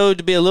just go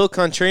to be a little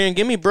contrarian.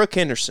 Give me Brooke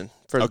Henderson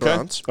for the Okay.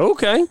 bronze.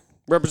 Okay,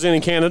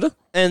 representing Canada.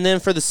 And then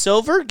for the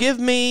silver, give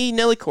me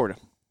Nelly Korda.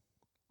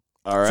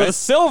 All right. For the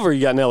silver,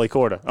 you got Nelly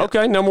Korda.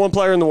 Okay, number 1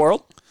 player in the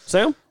world.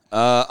 Sam?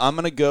 I'm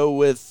going to go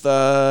with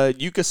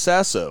Yuka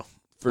Sasso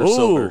for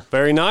silver.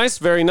 Very nice,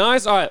 very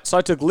nice. All right, so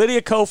I took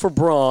Lydia Ko for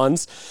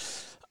bronze.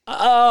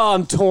 Oh,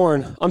 I'm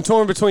torn. I'm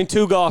torn between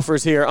 2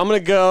 golfers here. I'm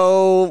going to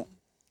go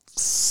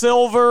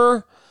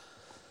silver.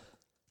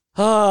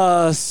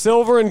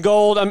 Silver and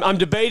gold. I'm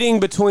debating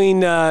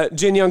between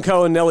Jin Young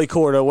Ko and Nelly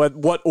Korda,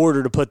 what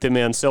order to put them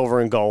in, silver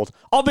and gold.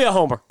 I'll be a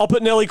homer. I'll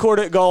put Nelly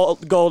Korda at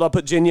gold. I'll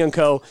put Jin Young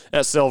Ko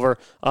at silver.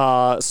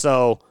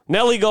 So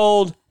Nelly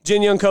gold,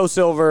 Jin Young Ko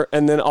silver,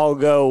 and then I'll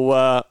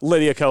go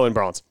Lydia Ko in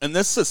bronze. And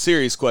this is a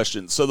serious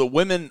question. So the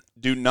women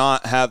do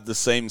not have the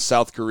same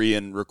South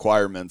Korean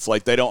requirements.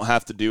 Like they don't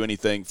have to do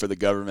anything for the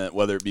government,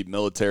 whether it be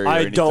military or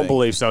anything. I don't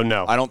believe so.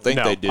 No, I don't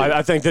think they do.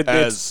 I think that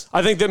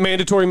I think that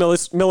mandatory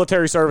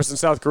military service in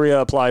South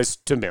Korea applies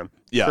to men.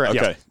 Yeah. Correct.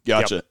 Okay. Yep.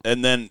 Gotcha. Yep.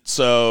 And then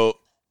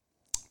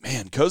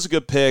man, Ko's a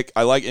good pick.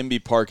 I like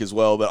MB Park as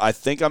well, but I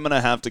think I'm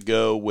gonna have to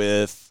go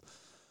with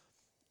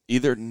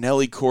either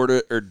Nelly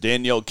Korda or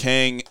Danielle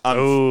Kang.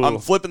 I'm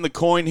flipping the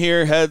coin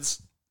here.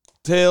 Heads,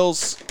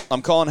 tails.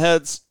 I'm calling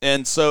heads,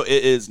 and so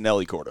it is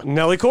Nelly Korda.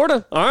 Nelly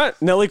Korda. All right.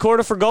 Nelly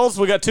Korda for gold.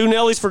 So we got 2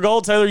 Nellies for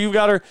gold. Taylor, you've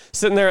got her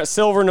sitting there at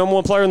silver, number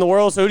 1 player in the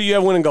world. So who do you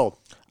have winning gold?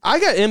 I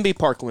got MB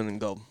Park winning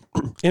gold.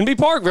 NB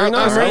Park. Very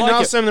nice. I'm reading I like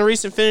off it. some of the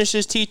recent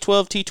finishes: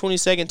 T12,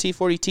 T22,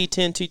 T40,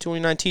 T10,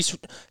 T29,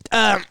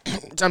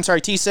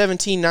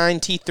 T17, 9,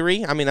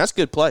 T3. I mean, that's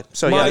good play.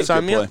 So yeah,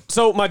 sign me up.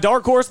 So my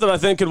dark horse that I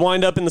think could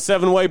wind up in the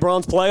 7-way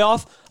bronze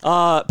playoff,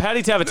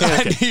 Patty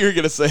Tavatanka. I knew you were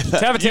gonna say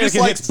that.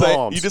 Tavatanka hits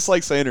bombs. You just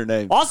like saying her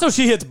name. Also,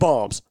 she hits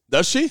bombs.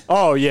 Does she?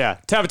 Oh yeah,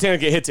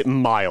 Tavatanka hits it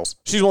miles.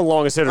 She's one of the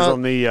longest hitters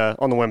on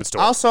the women's tour.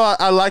 Also,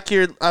 I like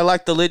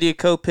the Lydia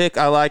Ko pick.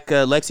 I like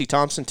Lexi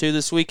Thompson too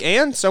this week,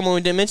 and someone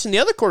we didn't mention, the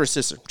other quarter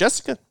sister,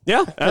 Jessica.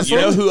 Yeah,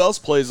 absolutely. You know who else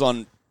plays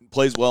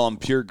well on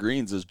pure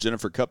greens is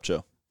Jennifer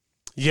Kupcho.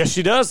 Yes,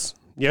 she does.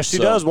 Yes, she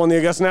does. Won the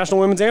Augusta National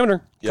Women's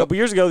Amateur a couple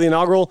years ago, the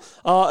inaugural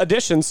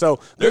edition. So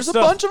there's a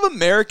bunch of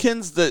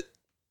Americans that,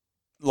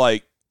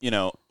 like,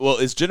 well,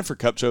 is Jennifer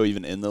Kupcho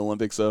even in the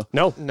Olympics though?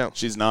 No,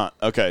 she's not.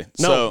 Okay,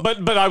 no, so,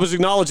 but I was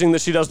acknowledging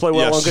that she does play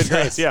well on good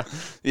greens. Yeah,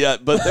 yeah,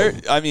 but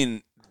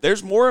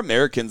there's more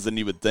Americans than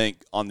you would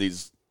think on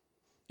these.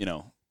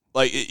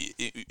 Like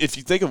if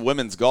you think of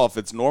women's golf,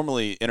 it's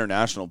normally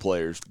international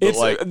players. But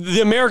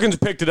the Americans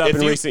picked it up in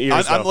recent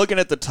years. I'm looking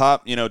at the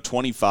top,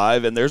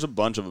 25, and there's a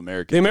bunch of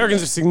Americans. The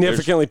Americans have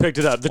significantly picked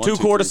it up. The 2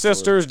 Korda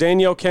sisters,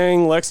 Danielle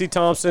Kang, Lexi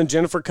Thompson,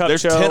 Jennifer Kupcho.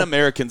 There's 10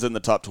 Americans in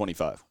the top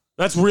 25.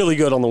 That's really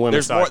good on the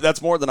women's side.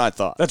 That's more than I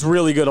thought. That's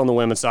really good on the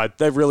women's side.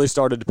 They've really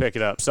started to pick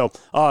it up. So,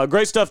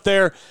 great stuff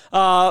there.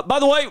 By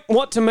the way,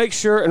 want to make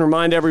sure and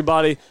remind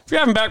everybody, if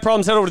you're having back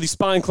problems, head over to the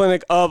Spine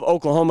Clinic of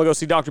Oklahoma. Go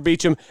see Dr.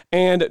 Beecham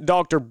and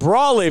Dr.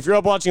 Brawley. If you're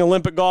up watching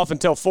Olympic golf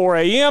until 4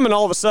 a.m. and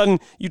all of a sudden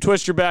you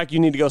twist your back, you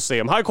need to go see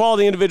them.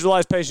 High-quality,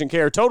 individualized patient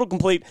care, total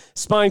complete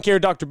spine care.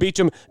 Dr.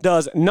 Beecham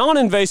does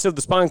non-invasive.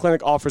 The Spine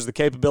Clinic offers the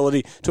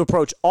capability to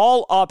approach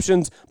all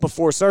options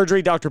before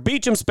surgery. Dr.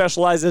 Beecham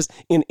specializes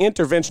in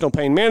interventional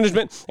pain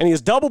management, and he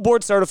is double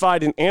board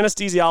certified in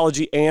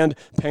anesthesiology and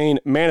pain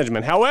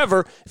management.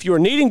 However, if you are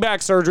needing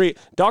back surgery,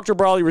 Dr.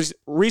 Brawley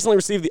recently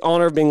received the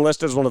honor of being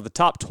listed as one of the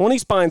top 20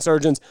 spine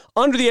surgeons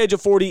under the age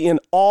of 40 in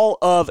all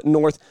of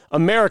North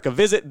America.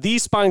 Visit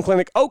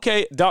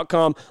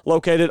thespineclinicok.com,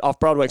 located off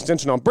Broadway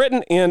Extension on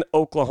Britain in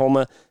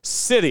Oklahoma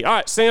City. All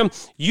right, Sam,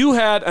 you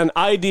had an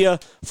idea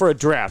for a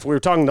draft. We were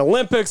talking the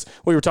Olympics.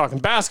 We were talking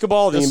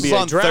basketball. The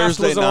NBA draft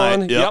was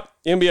on. Yep.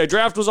 NBA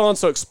draft was on,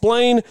 so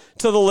explain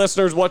to the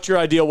listeners what your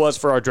idea was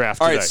for our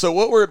draft today. All right, so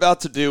what we're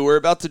about to do, we're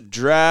about to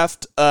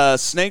draft,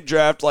 snake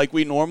draft like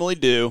we normally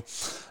do,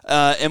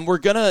 and we're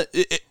going to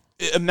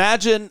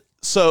imagine,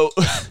 so,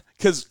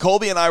 because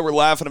Colby and I were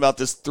laughing about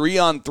this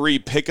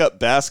 3-on-3 pickup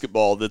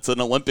basketball that's an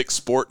Olympic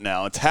sport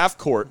now. It's half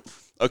court.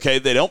 Okay,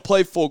 they don't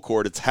play full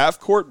court. It's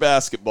half-court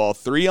basketball,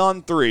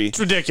 3-on-3. It's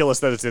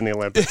ridiculous that it's in the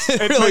Olympics. It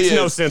really makes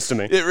no sense to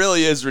me. It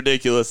really is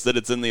ridiculous that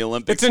it's in the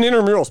Olympics. It's an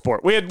intramural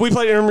sport. We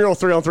played intramural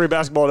 3-on-3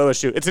 basketball at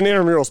OSU. It's an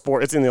intramural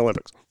sport. It's in the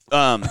Olympics.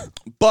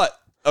 But,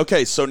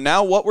 okay, so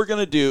now what we're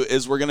going to do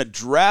is we're going to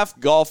draft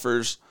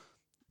golfers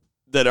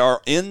that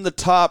are in the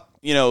top,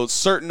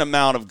 certain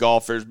amount of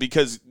golfers,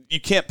 because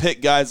you can't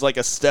pick guys like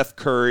a Steph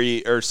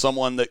Curry or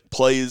someone that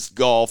plays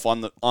golf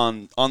on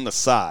the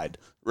side.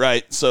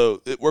 Right,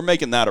 so we're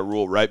making that a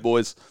rule, right,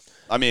 boys?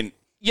 I mean,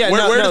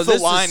 where does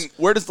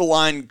the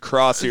line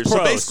cross here? Pros.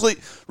 So basically,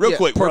 real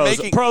quick,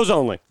 pros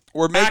only.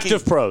 We're making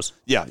active pros.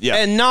 Yeah,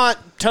 and not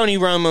Tony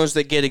Romos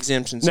that get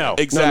exemptions. No,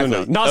 exactly.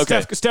 No. Not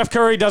okay. Steph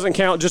Curry doesn't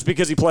count just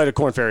because he played a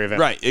Corn Ferry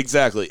event. Right,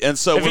 exactly. And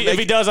so if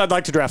he does, I'd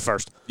like to draft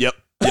first. Yep.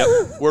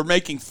 We're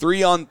making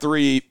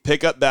 3-on-3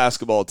 pickup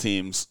basketball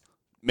teams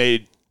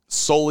made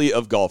solely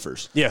of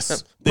golfers.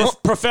 Yes,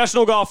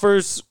 professional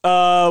golfers.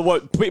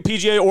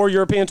 PGA or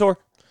European Tour?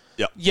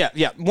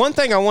 Yeah. One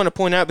thing I want to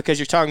point out, because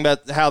you're talking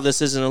about how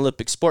this is an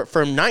Olympic sport,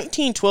 from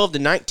 1912 to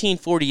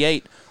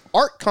 1948,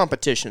 art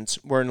competitions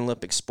were an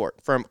Olympic sport,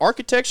 from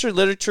architecture,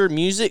 literature,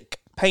 music,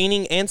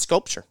 painting, and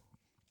sculpture.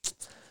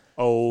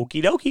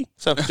 Okie dokie.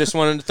 So just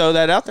wanted to throw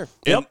that out there.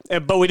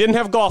 Yep. But we didn't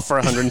have golf for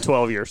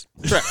 112 years.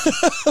 Correct.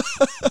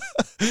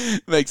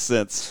 Makes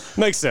sense.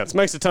 Makes a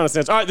ton of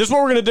sense. All right, this is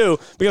what we're going to do,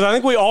 because I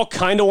think we all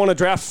kind of want to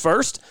draft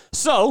first.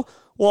 So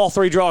we'll all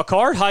three draw a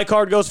card. High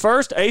card goes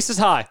first. Ace is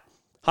high.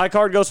 High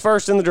card goes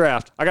first in the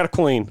draft. I got a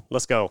queen.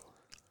 Let's go.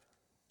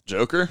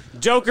 Joker,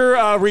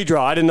 redraw.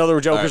 I didn't know there were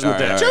jokers in the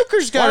deck.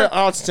 Joker's got an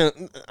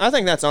constant. I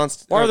think that's on.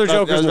 Why are there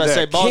jokers in the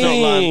deck? Ball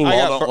don't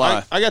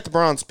lie. I got the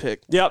bronze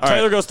pick. Yep,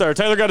 Taylor goes third.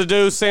 Taylor got a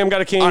deuce. Sam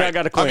got a king. I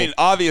got a queen. I mean,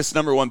 obvious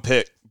number one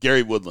pick,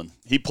 Gary Woodland.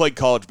 He played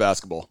college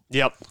basketball.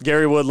 Yep,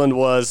 Gary Woodland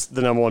was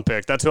the number one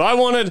pick. That's who I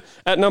wanted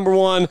at number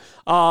one.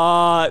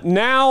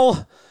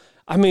 Now,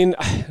 I mean,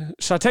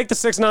 should I take the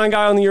 6'9"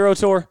 guy on the Euro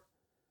Tour?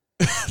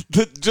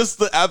 Just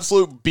the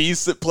absolute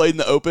beast that played in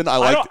the Open.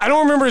 I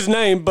don't remember his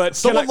name, but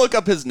someone look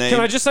up his name.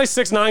 Can I just say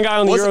 6'9" guy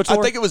on the Euro Tour?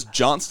 I think it was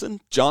Johnson.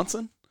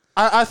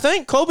 I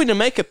think, Colby, to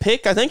make a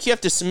pick, I think you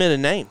have to submit a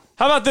name.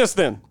 How about this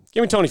then?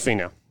 Give me Tony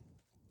Finau.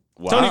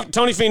 Wow.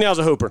 Tony Finau's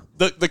a hooper.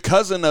 The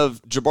cousin of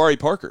Jabari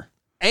Parker.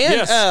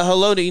 And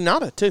Haloti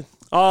Nada, too.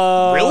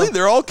 Really?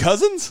 They're all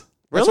cousins?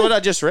 That's what I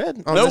just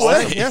read. No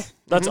way. Yeah.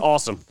 That's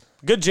awesome.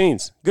 Good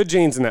genes. Good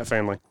genes in that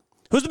family.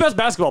 Who's the best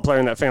basketball player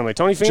in that family?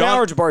 Tony Finau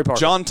or Jabari Parker?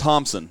 John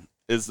Thompson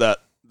is that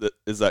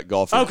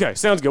golfer. Okay,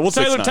 sounds good. Well,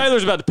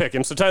 Taylor's about to pick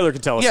him, so Taylor can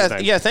tell us his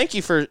name. Yeah, thank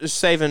you for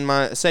saving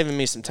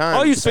me some time.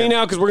 I'll use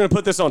Finau because we're going to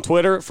put this on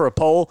Twitter for a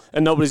poll,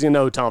 and nobody's going to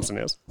know who Thompson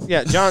is.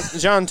 Yeah,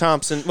 John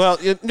Thompson. Well,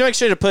 make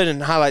sure to put in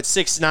highlights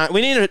 6'9".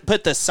 We need to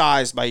put the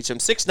size by each of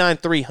them. 6'9",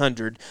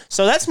 300.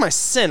 So that's my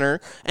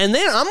center. And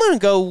then I'm going to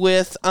go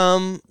with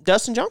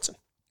Dustin Johnson.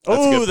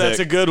 That's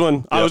a good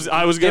one. Yep.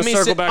 I was going to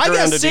circle back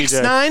around to DJ.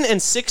 I got 6'9" and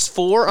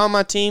 6'4" on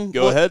my team.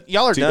 Go ahead.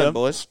 Y'all are done,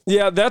 boys.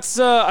 Yeah, that's.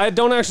 I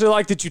don't actually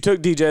like that you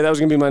took DJ. That was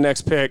going to be my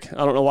next pick.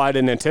 I don't know why I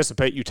didn't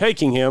anticipate you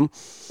taking him.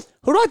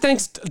 Who do I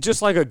think's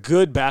just like a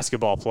good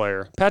basketball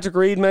player? Patrick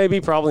Reed, maybe?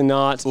 Probably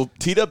not. Well,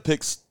 T-Dub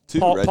picks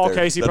two Paul there.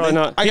 Casey, probably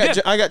not.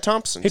 I got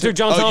Thompson. He took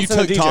John Thompson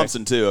and DJ. You took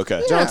Thompson, too.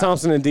 Okay. John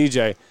Thompson and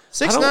DJ.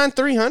 6'9",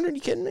 300?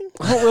 You kidding me?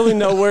 I don't really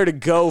know where to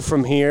go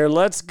from here.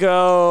 Let's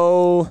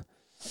go...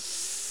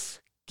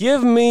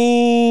 Give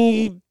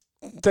me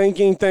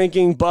thinking,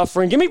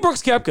 buffering. Give me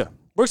Brooks Koepka.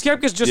 Brooks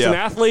Koepka's just an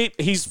athlete.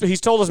 He's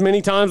told us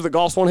many times that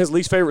golf's one of his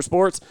least favorite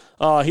sports.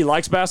 He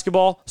likes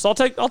basketball, so I'll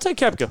take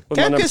Koepka with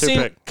my number 2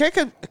 pick.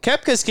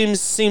 Koepka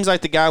seems like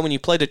the guy when you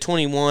play to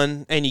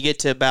 21 and you get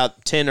to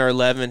about 10 or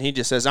 11, he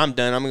just says, "I'm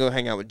done. I'm gonna go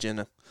hang out with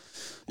Jenna."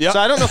 Yeah. So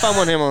I don't know if I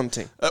want him on the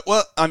team.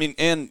 Well, I mean,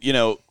 and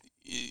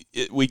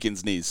it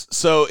weakens knees.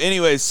 So,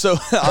 anyways,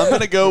 I'm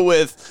going to go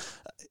with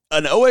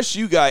an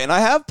OSU guy, and I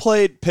have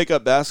played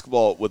pickup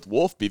basketball with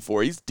Wolf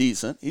before. He's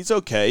decent. He's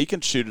okay. He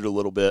can shoot it a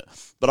little bit,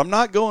 but I'm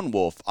not going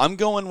Wolf. I'm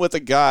going with a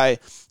guy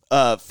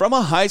from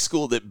a high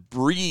school that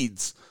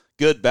breeds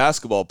good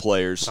basketball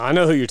players. I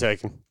know who you're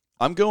taking.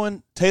 I'm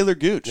going Taylor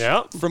Gooch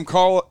from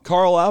Carl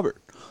Albert.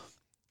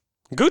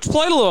 Gooch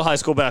played a little high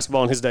school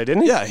basketball in his day,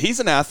 didn't he? Yeah, he's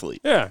an athlete.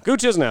 Yeah,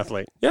 Gooch is an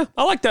athlete. Yeah,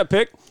 I like that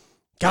pick.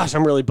 Gosh,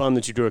 I'm really bummed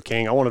that you drew a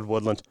king. I wanted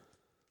Woodland.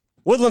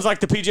 Woodland's like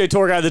the PGA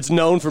Tour guy that's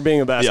known for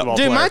being a basketball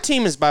player. Dude, my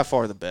team is by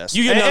far the best.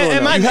 You get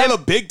another one. You have a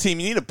big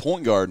team. You need a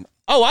point guard.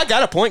 Oh, I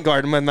got a point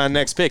guard with my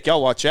next pick.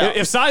 Y'all watch out.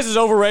 If size is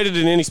overrated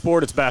in any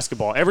sport, it's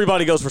basketball.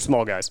 Everybody goes for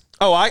small guys.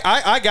 Oh,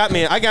 I got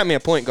me a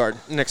point guard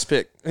next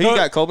pick. Who you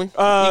got, Colby?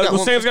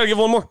 Sam's got to give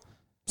one more.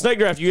 Snake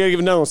draft. You got to give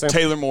another one, Sam.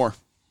 Taylor Moore.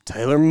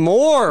 Taylor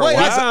Moore. Wait,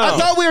 wow. I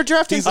thought we were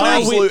drafting. He's an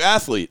absolute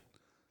athlete.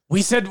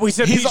 We said He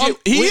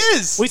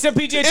is. We said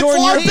PGA It's Tour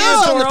and locked European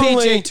up. Tour on the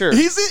only. PGA Tour.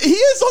 He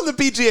is on the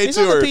PGA He's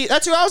on Tour.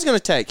 that's who I was going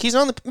to take. He's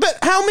on the. But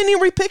how many are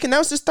we picking? That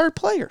was his third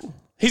player.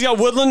 He's got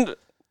Woodland.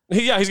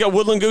 He's got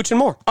Woodland, Gooch, and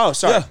Moore. Oh,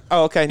 sorry. Yeah.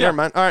 Oh, okay. Never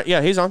mind. All right.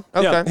 Yeah, he's on.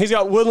 Okay. Yeah, he's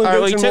got Woodland, All right,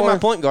 Gooch, well, you and take Moore. my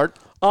point guard.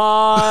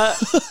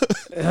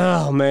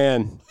 Oh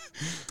man,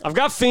 I've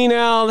got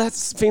Finau.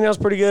 Finau's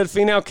pretty good.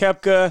 Finau,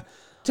 Koepka.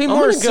 Team I'm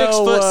Moore gonna is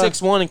go,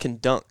 6'1" and can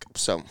dunk.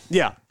 So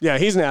Yeah,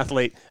 he's an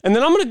athlete. And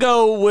then I'm going to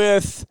go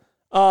with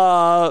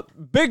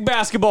big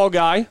basketball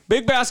guy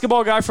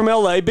from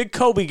LA, big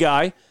Kobe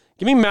guy.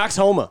 Give me Max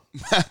Homa.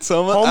 Max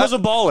Homa. Homa's a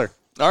baller.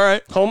 All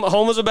right.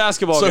 Homa's a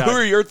basketball guy. So who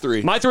are your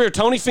three? My three are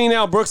Tony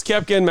Finau, Brooks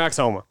Koepka, and Max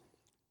Homa.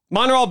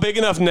 Mine are all big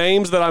enough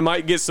names that I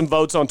might get some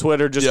votes on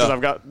Twitter just because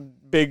I've got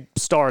big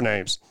star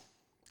names.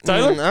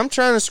 Tyler? I'm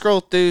trying to scroll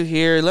through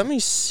here. Let me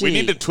see. We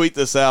need to tweet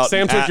this out.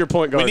 Sam took your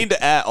point guard. We need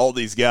to at all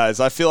these guys.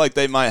 I feel like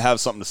they might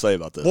have something to say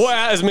about this. We'll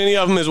add as many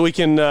of them as we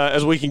can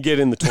get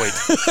in the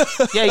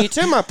tweet. Yeah, you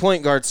took my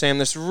point guard, Sam.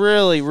 This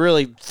really,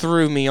 really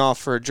threw me off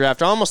for a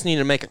draft. I almost need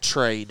to make a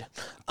trade.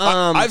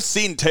 I've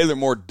seen Taylor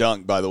Moore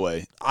dunk, by the way.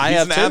 He's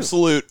have an too.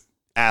 absolute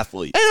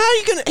athlete. And how are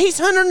you gonna? He's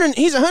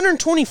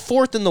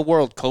 124th in the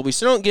world, Colby.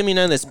 So don't give me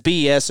none of this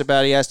BS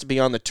about he has to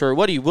be on the tour.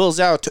 What are you, Will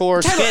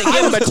Zalatoris? Can't give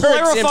him I a was tour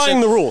clarifying exemption.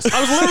 the rules. I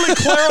was literally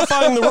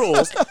clarifying the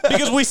rules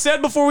because we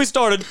said before we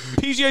started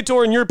PGA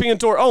Tour and European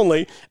Tour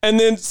only, and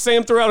then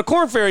Sam threw out a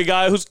Corn Ferry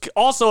guy who's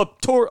also a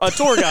tour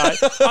guy.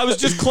 I was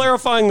just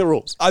clarifying the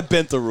rules. I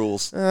bent the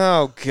rules.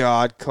 Oh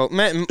God, Colby.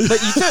 Man,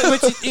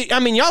 I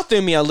mean, y'all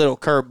threw me a little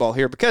curveball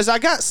here because I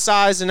got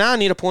size and now I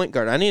need a point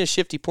guard. I need a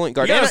shifty point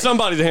guard. You got And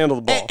somebody to handle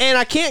the ball.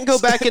 And I can't go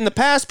back in the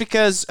past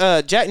because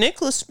Jack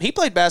Nicklaus, he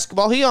played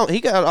basketball. He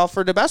got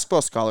offered a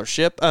basketball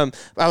scholarship. I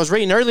was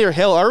reading earlier,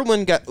 Hale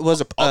Irwin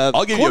was a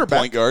I'll give you a quarterback.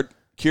 point guard.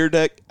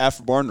 Kierdek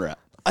after Barnrat.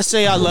 I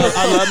say I love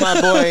my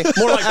boy.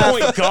 More like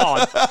point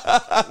God.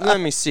 Let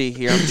me see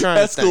here. I'm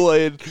trying to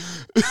think. Escalade.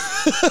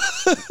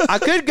 I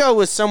could go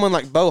with someone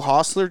like Bo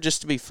Hostler just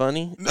to be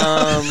funny.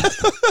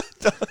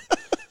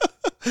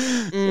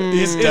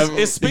 Is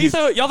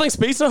Spieth? Y'all think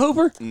Spieth's a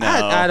hooper? No.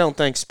 I don't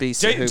think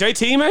Spieth's a hoop.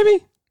 JT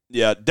maybe?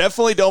 Yeah,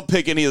 definitely don't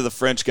pick any of the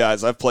French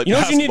guys. I've played You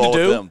know what you need basketball to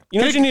with do? them. You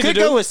know what you need to Could do?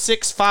 go with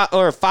 6'5"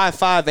 or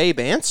 5'5" Abe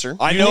Answer.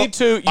 I You know. need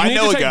to I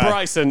know a take guy.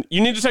 Bryson.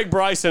 You need to take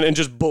Bryson and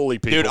just bully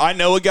people. Dude, I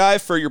know a guy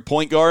for your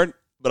point guard,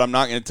 but I'm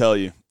not going to tell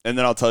you. And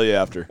then I'll tell you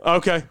after.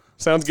 Okay,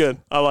 sounds good.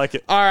 I like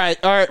it. All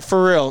right,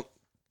 for real.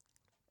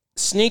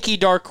 Sneaky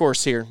dark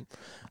horse here.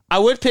 I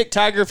would pick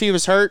Tiger if he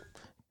was hurt.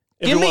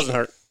 If he wasn't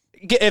hurt.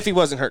 If he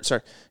wasn't hurt,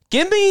 sorry.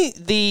 Give me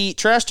the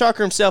trash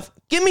talker himself.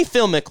 Give me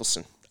Phil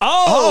Mickelson.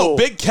 Oh,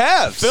 big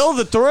calves. Phil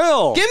the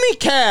Thrill. Give me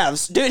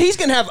calves. Dude, he's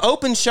going to have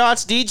open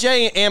shots.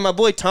 DJ and my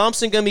boy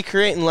Thompson going to be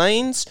creating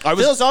lanes.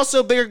 Phil's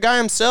also a bigger guy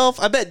himself.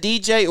 I bet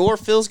DJ or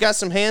Phil's got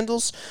some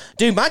handles.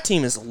 Dude, my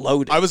team is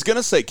loaded. I was going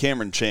to say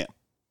Cameron Champ.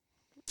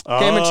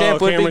 Cameron Champ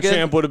would be good.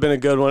 Champ would have been a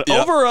good one.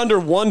 Yeah. Over or under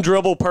one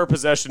dribble per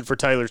possession for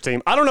Taylor's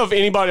team. I don't know if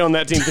anybody on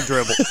that team can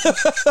dribble.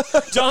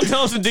 John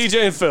Thompson,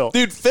 DJ, and Phil.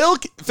 Dude,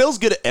 Phil's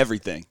good at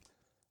everything.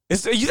 You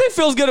think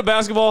Phil's good at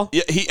basketball?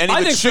 Yeah, he I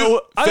would think shoot.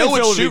 Phil Phil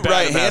would would be shoot bad at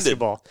right-handed.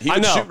 basketball. He I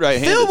would know. shoot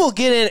right-handed. Phil will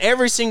get in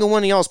every single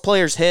one of y'all's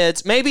players'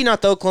 heads. Maybe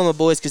not the Oklahoma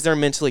boys because they're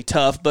mentally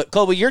tough, but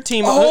Colby, your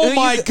team. Oh who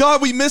my you-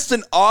 God, we missed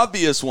an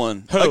obvious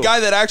one. Who? A guy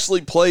that actually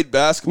played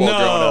basketball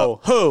growing No.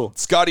 up. Who?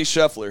 Scotty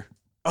Scheffler.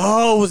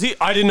 Oh, was he?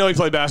 I didn't know he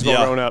played basketball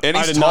Yeah. growing up. And I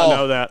he's did tall. not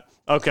know that.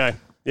 Okay.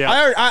 Yeah.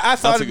 I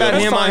thought That's a about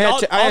good him. one.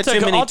 I had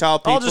too many tall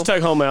people. I'll just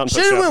take home out and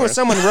Should have went with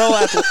someone real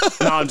athletic.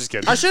 No, I'm just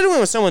kidding. I should have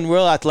went with someone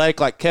real athletic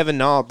like Kevin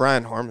Na or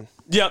Brian Harmon.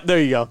 Yeah,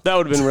 there you go. That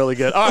would have been really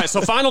good. All right,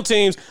 so final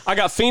teams. I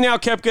got Finau,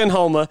 Koepka, and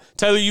Homa.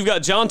 Taylor, you've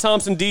got John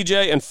Thompson,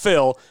 DJ, and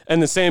Phil.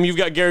 And then Sam, you've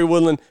got Gary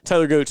Woodland,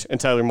 Taylor Gooch, and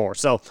Taylor Moore.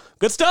 So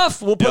good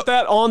stuff. We'll put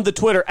that on the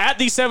Twitter at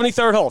the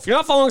 73rd hole. If you're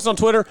not following us on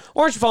Twitter,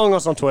 or aren't you following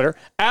us on Twitter,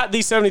 at the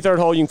 73rd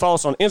hole, you can follow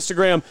us on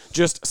Instagram,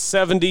 just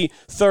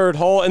 73rd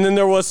hole. And then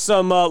there was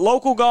some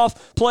local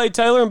golf played,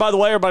 Taylor. And by the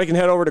way, everybody can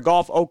head over to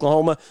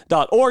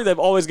golfoklahoma.org. They've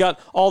always got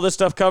all this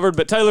stuff covered.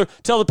 But Taylor,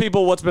 tell the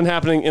people what's been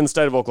happening in the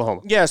state of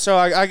Oklahoma. Yeah, so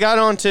I got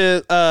on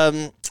to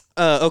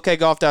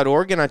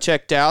okgolf.org, and I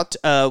checked out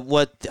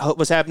what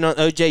was happening on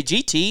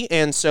OJGT,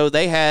 and so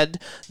they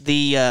had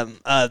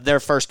their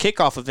first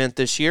kickoff event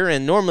this year,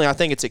 and normally I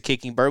think it's at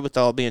Kicking Bird with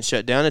all being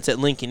shut down. It's at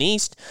Lincoln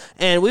East,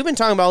 and we've been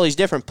talking about all these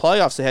different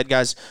playoffs they had,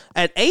 guys.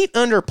 At 8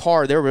 under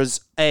par, there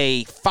was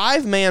a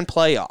 5-man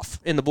playoff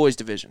in the boys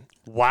division.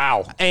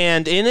 Wow.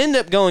 And it ended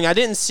up going, I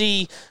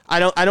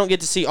don't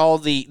get to see all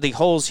the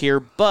holes here,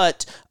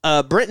 but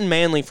Brenton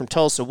Manley from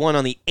Tulsa won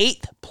on the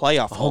 8th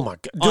playoff hole. Oh my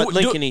God. On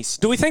Lincoln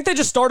East. Do we think they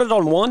just started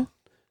on 1?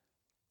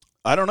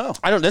 I don't know.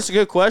 That's a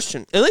good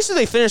question. At least if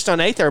they finished on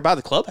 8th, they were by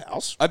the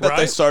clubhouse. I bet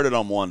they Right. started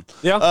on 1.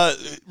 Yeah.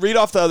 Read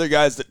off the other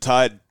guys that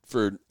tied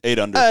for 8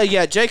 under.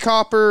 Yeah, Jay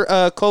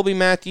Copper, Colby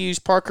Matthews,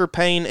 Parker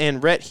Payne,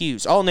 and Rhett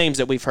Hughes. All names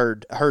that we've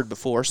heard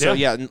before. So,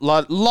 yeah,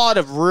 lot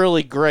of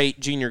really great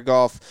junior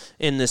golf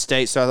in this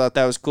state, so I thought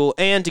that was cool.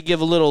 And to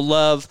give a little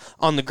love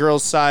on the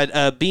girls' side,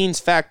 Beans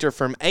Factor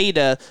from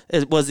Ada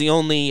was the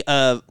only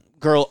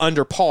girl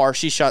under par.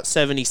 She shot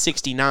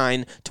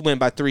 70-69 to win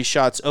by 3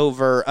 shots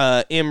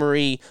over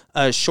Emery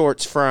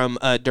Shorts from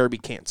Derby,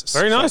 Kansas.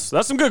 Very nice.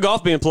 That's some good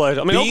golf being played.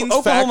 I mean, Beans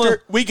Oklahoma.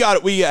 Factor. We got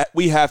it.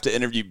 We have to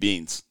interview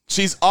Beans.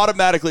 She's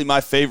automatically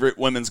my favorite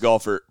women's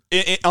golfer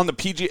on the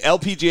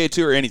LPGA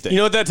Tour or anything. You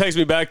know what that takes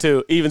me back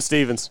to? Even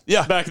Stevens.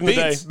 Yeah, Back in the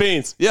day. Beans.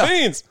 Beans. Yeah.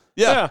 Beans.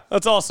 Yeah. Yeah,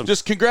 that's awesome.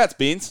 Just congrats,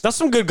 Beans. That's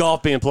some good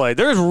golf being played.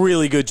 There is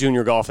really good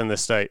junior golf in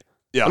this state.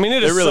 Yeah, I mean,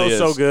 it is really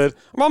so good.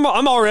 I'm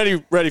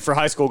already ready for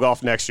high school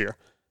golf next year.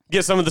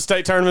 Get some of the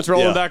state tournaments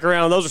rolling back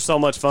around. Those are so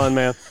much fun,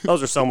 man.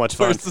 Those are so much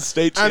fun. Where's the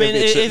state I mean,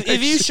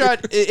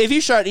 championship? if you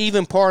shot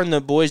even par in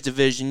the boys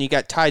division, you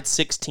got tied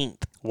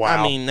 16th.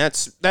 Wow. I mean,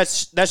 that's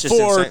just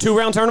For insane.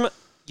 2-round tournament?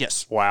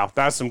 Yes. Wow,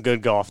 that's some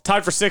good golf.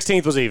 Tied for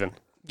 16th was even.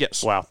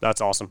 Yes. Wow,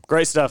 that's awesome.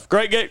 Great stuff.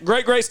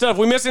 Great stuff.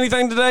 We missed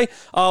anything today?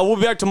 We'll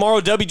be back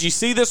tomorrow.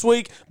 WGC this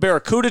week.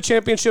 Barracuda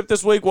Championship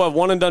this week. We'll have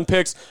one-and-done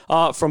picks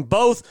from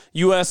both.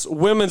 U.S.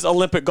 Women's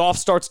Olympic Golf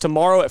starts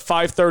tomorrow at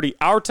 5:30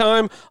 our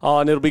time,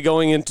 and it'll be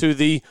going into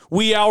the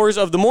wee hours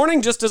of the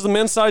morning, just as the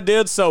men's side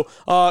did. So,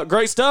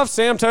 great stuff.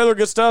 Sam Taylor,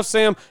 good stuff.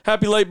 Sam,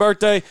 happy late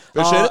birthday.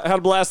 Appreciate it. Had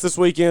a blast this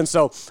weekend.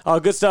 So,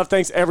 good stuff.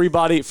 Thanks,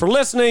 everybody, for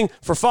listening,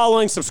 for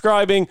following,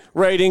 subscribing,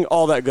 rating,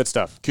 all that good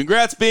stuff.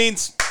 Congrats,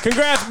 Beans.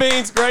 Congrats,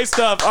 Beans. Great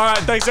stuff. All right.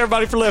 Thanks,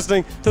 everybody, for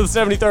listening to the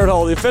 73rd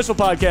Hole, the official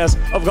podcast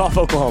of Golf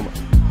Oklahoma.